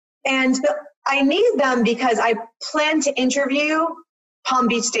 And I need them because I plan to interview Palm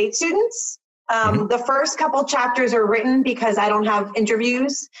Beach State students The first couple chapters are written because I don't have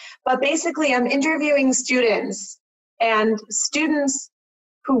interviews, but basically I'm interviewing students and students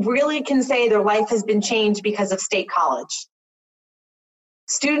who really can say their life has been changed because of State College.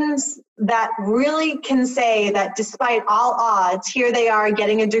 Students that really can say that despite all odds, here they are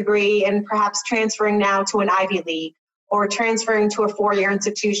getting a degree and perhaps transferring now to an Ivy League or transferring to a four-year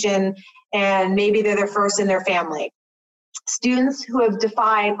institution, and maybe they're the first in their family. Students who have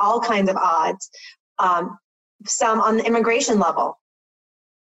defied all kinds of odds, some on the immigration level,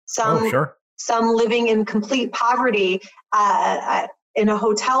 some living in complete poverty in a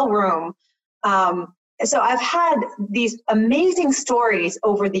hotel room. So I've had these amazing stories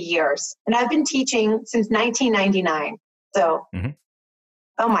over the years, and I've been teaching since 1999. So,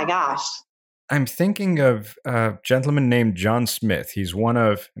 Oh my gosh. I'm thinking of a gentleman named John Smith.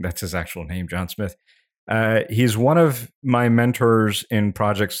 That's his actual name, John Smith. He's one of my mentors in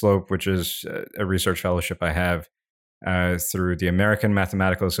Project Slope, which is a research fellowship I have through the American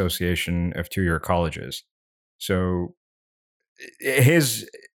Mathematical Association of two-year colleges. So his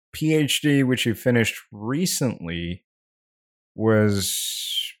PhD, which he finished recently,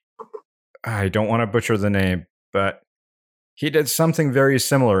 was, I don't want to butcher the name, but he did something very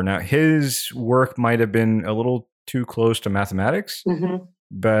similar. Now, his work might have been a little too close to mathematics,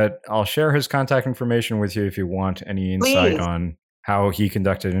 but I'll share his contact information with you if you want any insight on how he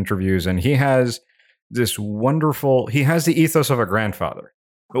conducted interviews. And he has he has the ethos of a grandfather.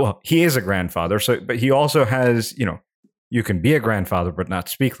 Well, he is a grandfather, but he also has, you can be a grandfather, but not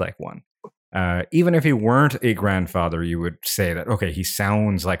speak like one. Even if he weren't a grandfather, you would say that, okay, he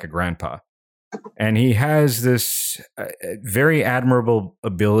sounds like a grandpa. And he has this very admirable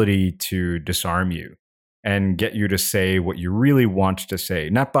ability to disarm you and get you to say what you really want to say,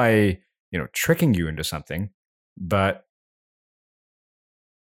 not by, tricking you into something, but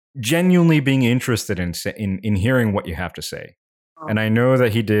genuinely being interested in hearing what you have to say. And I know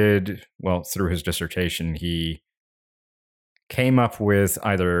that he did, through his dissertation, he came up with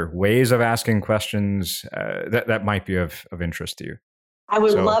either ways of asking questions that might be of interest to you. I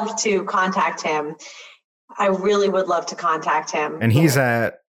would love to contact him. I really would love to contact him. And he's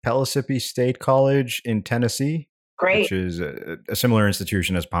at Pellissippi State College in Tennessee. Great. Which is a similar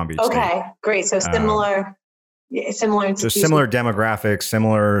institution as Palm Beach State. Okay, great. So similar institution. So similar demographics,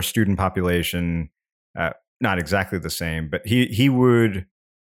 similar student population, not exactly the same, but he would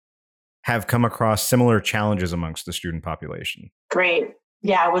have come across similar challenges amongst the student population. Great.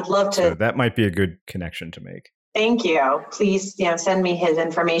 Yeah, I would love to. So that might be a good connection to make. Thank you. Please, send me his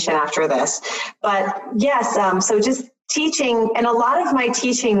information after this. But yes, so just teaching, and a lot of my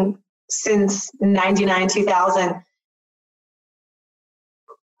teaching since 99, 2000,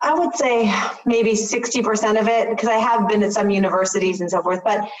 I would say maybe 60% of it, because I have been at some universities and so forth.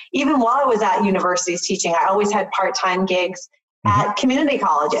 But even while I was at universities teaching, I always had part-time gigs at community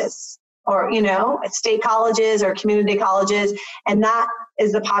colleges or, at state colleges or community colleges. And that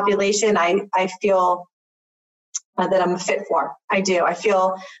is the population I feel that I'm a fit for. I do. I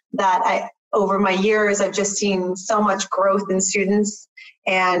feel that over my years, I've just seen so much growth in students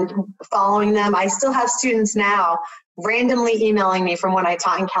and following them. I still have students now randomly emailing me from when I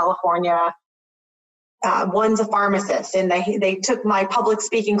taught in California. One's a pharmacist, and they took my public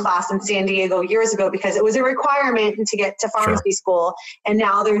speaking class in San Diego years ago because it was a requirement to get to pharmacy school. And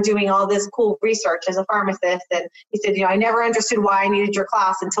now they're doing all this cool research as a pharmacist. And he said, I never understood why I needed your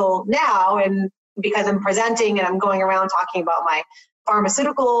class until now. And because I'm presenting and I'm going around talking about my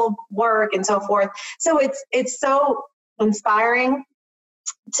pharmaceutical work and so forth. So it's so inspiring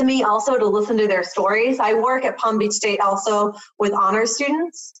to me also to listen to their stories. I work at Palm Beach State also with honors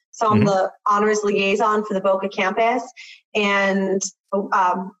students. So I'm the honors liaison for the Boca campus. And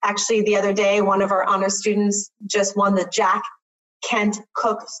actually the other day, one of our honors students just won the Jack Kent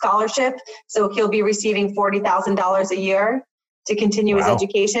Cook Scholarship. So he'll be receiving $40,000 a year to continue his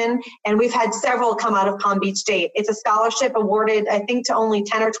education. And we've had several come out of Palm Beach State. It's a scholarship awarded, I think, to only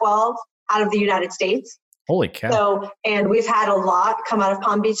 10 or 12 out of the United States. Holy cow. So, and we've had a lot come out of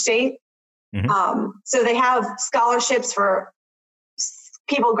Palm Beach State. So they have scholarships for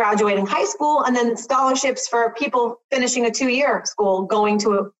people graduating high school, and then scholarships for people finishing a 2-year school, going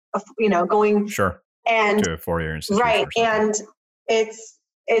to going and to a 4-year institution. Right. And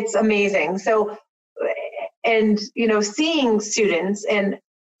it's amazing. So, and, seeing students and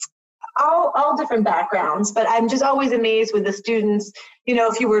all different backgrounds, but I'm just always amazed with the students.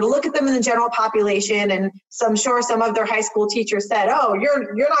 If you were to look at them in the general population, and so I'm sure some of their high school teachers said, oh,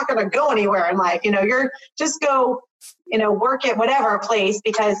 you're not going to go anywhere in life. You're just go, work at whatever place,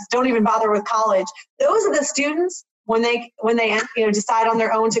 because don't even bother with college. Those are the students when they decide on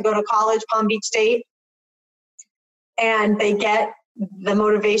their own to go to college, Palm Beach State, and they get the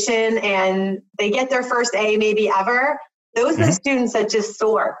motivation and they get their first A maybe ever, those are the students that just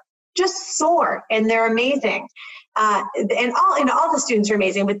soar, and they're amazing. And all the students are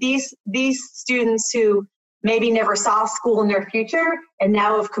amazing, but these students who maybe never saw school in their future and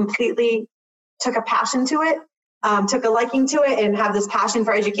now have completely took a passion to it, took a liking to it, and have this passion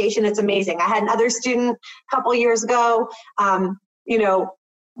for education. It's amazing. I had another student a couple of years ago,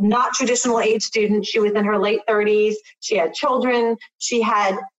 not traditional age student. She was in her late 30s. She had children. She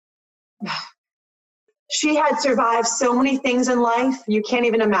had survived so many things in life you can't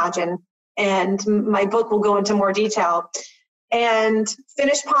even imagine. And my book will go into more detail. And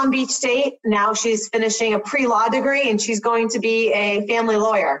finished Palm Beach State. Now she's finishing a pre-law degree and she's going to be a family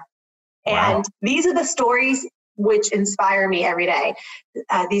lawyer. Wow. And these are the stories which inspire me every day.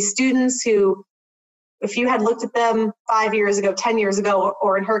 These students who, if you had looked at them 5 years ago, 10 years ago,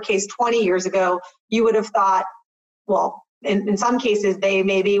 or in her case, 20 years ago, you would have thought, well, in some cases, they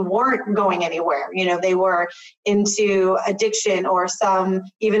maybe weren't going anywhere. They were into addiction, or some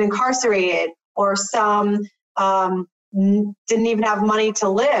even incarcerated, or some didn't even have money to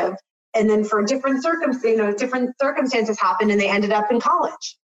live. And then for different circumstances happened and they ended up in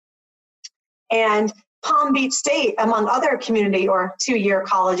college. And Palm Beach State, among other community or 2-year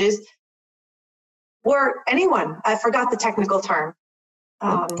colleges, were anyone. I forgot the technical term.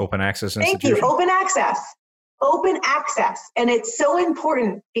 Open access institution. Thank you. Open access. And it's so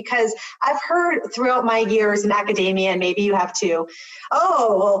important because I've heard throughout my years in academia, and maybe you have too,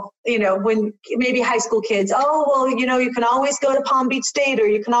 when maybe high school kids, you can always go to Palm Beach State, or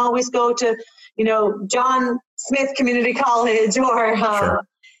you can always go to, John Smith Community College, or, sure.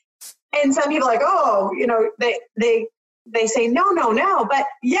 And some people are like, they say, no, but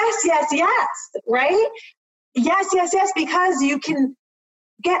yes, right? Yes, because you can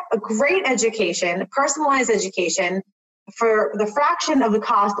get a great education, personalized education for the fraction of the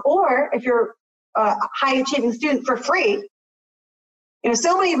cost, or if you're a high achieving student, for free.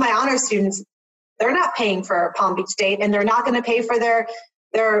 So many of my honor students, they're not paying for Palm Beach State, and they're not going to pay for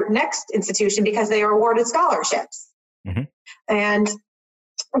their next institution because they are awarded scholarships. Mm-hmm. And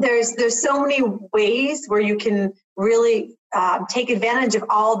there's so many ways where you can really take advantage of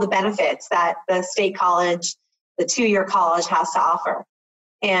all the benefits that the state college, the 2-year college, has to offer.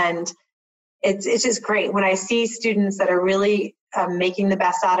 And it's just great when I see students that are really making the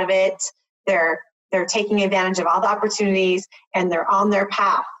best out of it. They're taking advantage of all the opportunities, and they're on their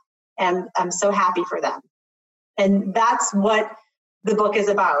path. And I'm so happy for them. And that's what the book is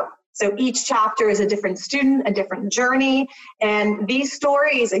about. So each chapter is a different student, a different journey. And these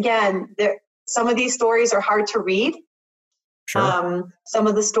stories, again, some of these stories are hard to read. Sure. Some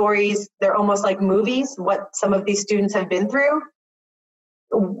of the stories, they're almost like movies, what some of these students have been through,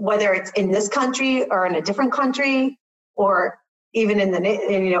 whether it's in this country or in a different country, or even in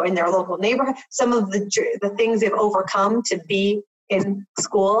their local neighborhood. Some of the things they've overcome to be in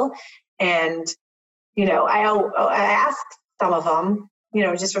school. And, I asked some of them,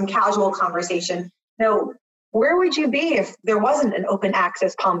 just from casual conversation, where would you be if there wasn't an open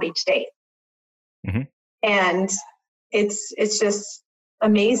access Palm Beach State? Mm-hmm. And it's just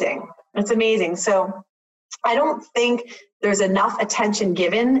amazing. It's amazing. So I don't think there's enough attention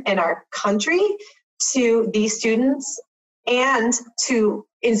given in our country to these students and to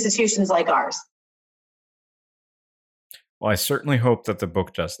institutions like ours. Well, I certainly hope that the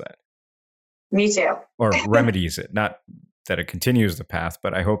book does that. Me too. Or remedies it. Not that it continues the path,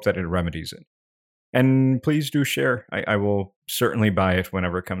 but I hope that it remedies it. And please do share. I will certainly buy it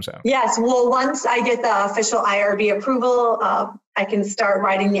whenever it comes out. Yes. Well, once I get the official IRB approval, I can start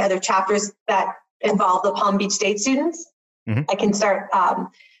writing the other chapters that involve the Palm Beach State students. Mm-hmm. I can start,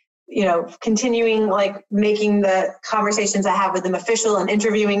 continuing, like making the conversations I have with them official and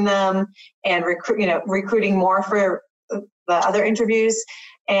interviewing them, and recruiting more for the other interviews.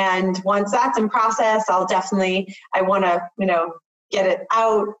 And once that's in process, I want to, get it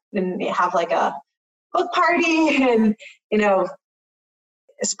out and have like a book party and,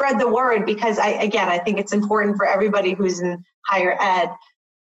 spread the word, because I think it's important for everybody who's in higher ed.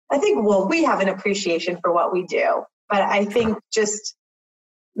 I think, we have an appreciation for what we do, but I think just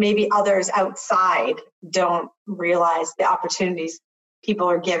maybe others outside don't realize the opportunities people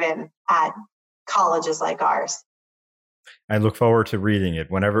are given at colleges like ours. I look forward to reading it.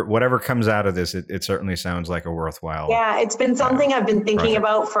 Whatever comes out of this, it certainly sounds like a worthwhile. Yeah, it's been something I've been thinking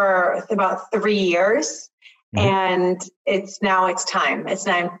about for about 3 years. Mm-hmm. And it's time. It's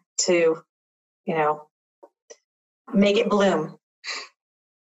time to, make it bloom.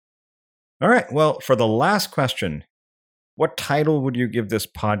 All right. Well, for the last question, What title would you give this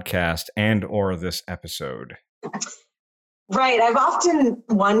podcast and or this episode? Right. I've often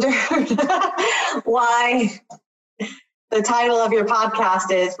wondered why the title of your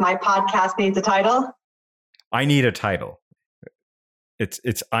podcast is My Podcast Needs a Title. I Need a Title.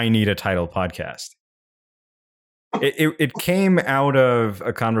 It's I Need a Title podcast. It came out of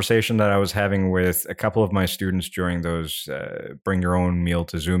a conversation that I was having with a couple of my students during those bring your own meal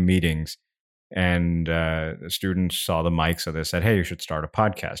to Zoom meetings. And the students saw the mic, so they said, hey, you should start a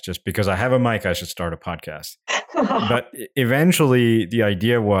podcast. Just because I have a mic, I should start a podcast. But eventually the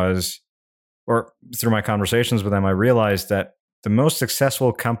idea was, or through my conversations with them, I realized that the most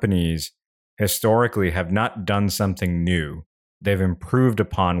successful companies historically have not done something new. They've improved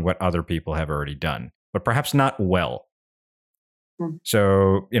upon what other people have already done, but perhaps not well.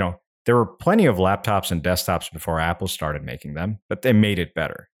 So, there were plenty of laptops and desktops before Apple started making them, but they made it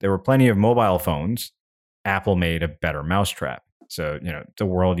better. There were plenty of mobile phones. Apple made a better mousetrap. So, the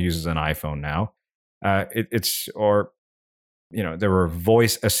world uses an iPhone now. There were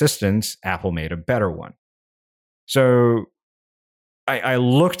voice assistants. Apple made a better one. So I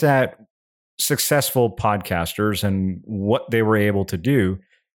looked at successful podcasters and what they were able to do.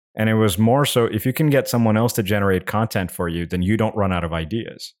 And it was more so, if you can get someone else to generate content for you, then you don't run out of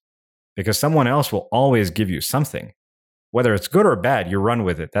ideas. Because someone else will always give you something. Whether it's good or bad, you run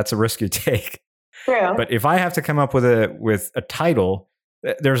with it. That's a risk you take. True. But if I have to come up with a title,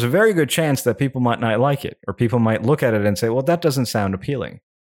 there's a very good chance that people might not like it. Or people might look at it and say, well, that doesn't sound appealing.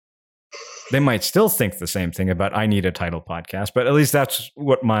 They might still think the same thing about I Need a Title podcast. But at least that's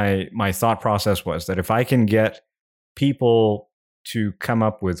what my thought process was. That if I can get people to come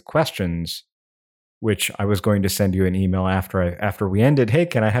up with questions, which I was going to send you an email after we ended. Hey,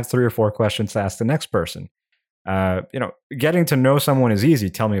 can I have 3 or 4 questions to ask the next person? Getting to know someone is easy.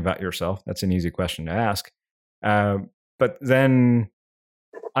 Tell me about yourself. That's an easy question to ask. But then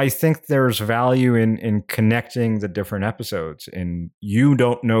I think there's value in connecting the different episodes. And you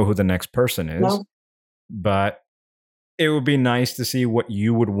don't know who the next person is, but it would be nice to see what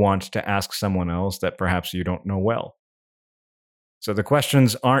you would want to ask someone else that perhaps you don't know well. So the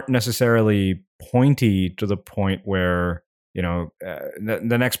questions aren't necessarily pointy to the point where, the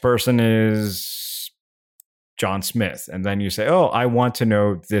next person is John Smith. And then you say, oh, I want to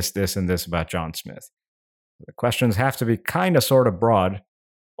know this, and this about John Smith. The questions have to be kind of sort of broad,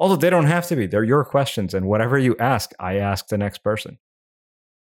 although they don't have to be. They're your questions. And whatever you ask, I ask the next person.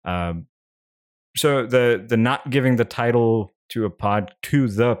 So the not giving the title to the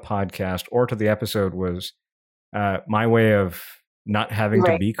podcast or to the episode was my way of not having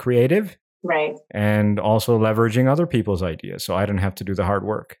to be creative, right, and also leveraging other people's ideas, so I didn't have to do the hard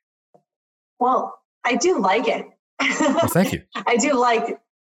work. Well, I do like it. Well, thank you. I do like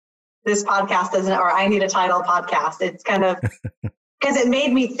this podcast, or I Need a Title podcast. It's kind of because it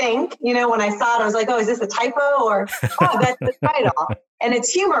made me think. When I saw it, I was like, "Oh, is this a typo?" Or "Oh, that's the title." And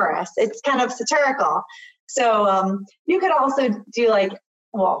it's humorous. It's kind of satirical. So you could also do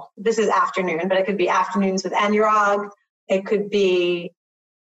this is afternoon, but it could be Afternoons with Anurag. It could be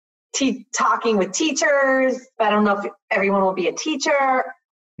talking with teachers, but I don't know if everyone will be a teacher.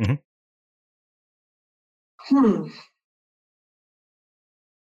 Mm-hmm.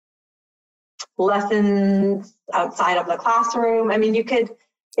 Lessons outside of the classroom. I mean, it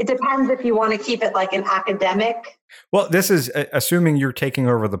depends if you want to keep it like an academic. Well, this is assuming you're taking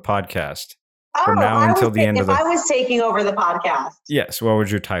over the podcast from now until the end of the... If I was taking over the podcast. Yes, what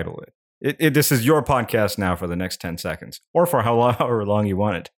would you title it? This is your podcast now for the next 10 seconds, or for however long you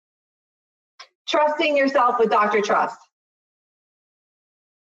want it. Trusting Yourself with Dr. Trust.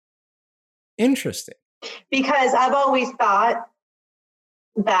 Interesting. Because I've always thought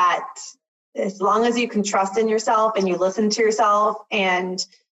that as long as you can trust in yourself and you listen to yourself and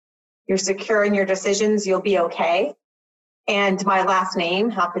you're secure in your decisions, you'll be okay. And my last name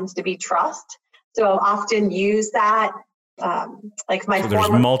happens to be Trust. So I've often used that. There's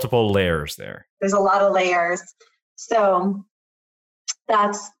multiple layers there. There's a lot of layers. So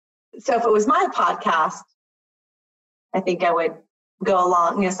if it was my podcast, I think I would go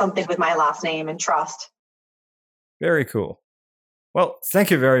along, something with my last name and Trust. Very cool. Well,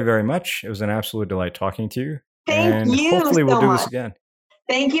 thank you very, very much. It was an absolute delight talking to you. Thank you. Hopefully we'll do this again.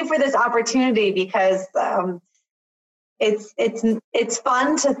 Thank you for this opportunity, because it's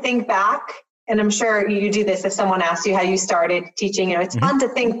fun to think back. And I'm sure you do this if someone asks you how you started teaching. It's fun to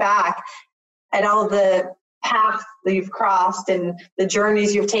think back at all the paths that you've crossed and the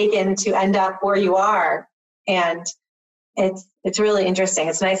journeys you've taken to end up where you are. And it's really interesting.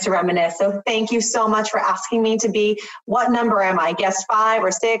 It's nice to reminisce. So thank you so much for asking me to be, what number am I? Guest 5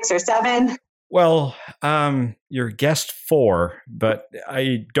 or 6 or 7? Well, you're guest 4, but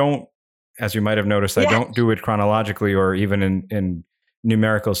I don't, as you might have noticed, I don't do it chronologically or even in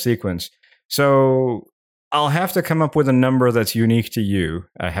numerical sequence. So I'll have to come up with a number that's unique to you.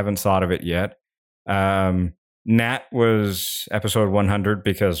 I haven't thought of it yet. Nat was episode 100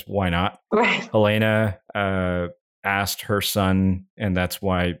 because why not? Right. Helena asked her son, and that's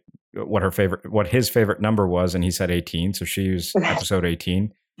why what his favorite number was, and he said 18, so she was episode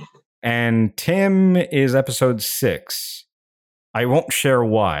 18. And Tim is episode 6. I won't share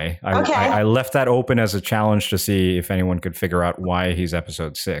why. I left that open as a challenge to see if anyone could figure out why he's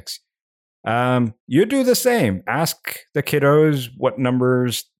episode 6. You do the same. Ask the kiddos what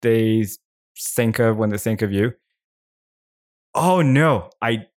numbers they think of when they think of you. Oh no,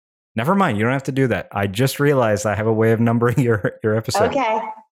 never mind. You don't have to do that. I just realized I have a way of numbering your episode. Okay.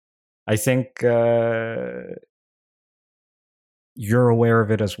 I think you're aware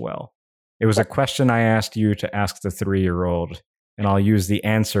of it as well. It was a question I asked you to ask the 3-year-old, and I'll use the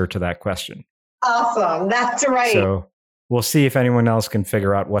answer to that question. Awesome. That's right. So we'll see if anyone else can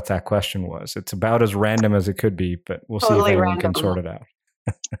figure out what that question was. It's about as random as it could be, but we'll see if anyone can sort it out.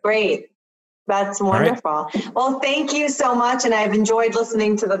 Great. That's wonderful. Right. Well, thank you so much. And I've enjoyed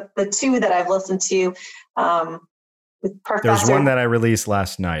listening to the 2 that I've listened to with Professor. There's one that I released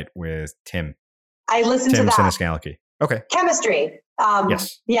last night with Tim. I listened to that. Tim Siniscalchi. Okay. Chemistry.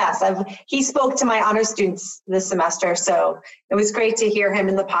 Yes. He spoke to my honor students this semester. So it was great to hear him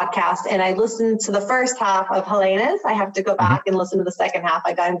in the podcast. And I listened to the first half of Helena's. I have to go back and listen to the second half.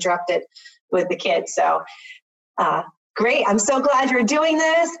 I got interrupted with the kids. So great. I'm so glad you're doing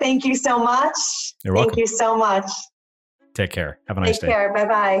this. Thank you so much. You're welcome. Thank you so much. Take care. Have a nice day. Take care.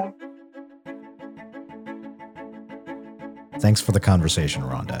 Bye-bye. Thanks for the conversation,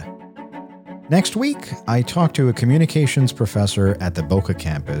 Rhonda. Next week, I talk to a communications professor at the Boca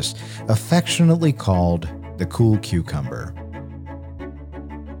campus, affectionately called the Cool Cucumber.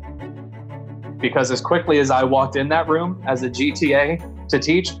 Because as quickly as I walked in that room as a GTA to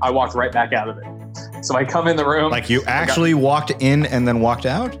teach, I walked right back out of it. So I come in the room. Like you actually walked in and then walked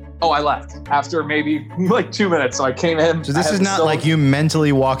out? Oh, I left after maybe like 2 minutes. So I came in. So this is not like you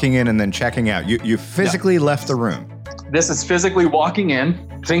mentally walking in and then checking out. You physically left the room. This is physically walking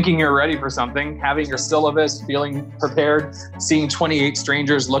in, thinking you're ready for something, having your syllabus, feeling prepared, seeing 28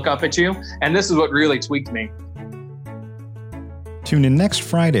 strangers look up at you. And this is what really tweaked me. Tune in next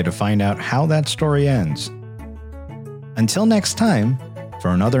Friday to find out how that story ends. Until next time,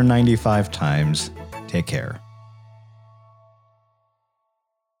 for another 95 times, take care.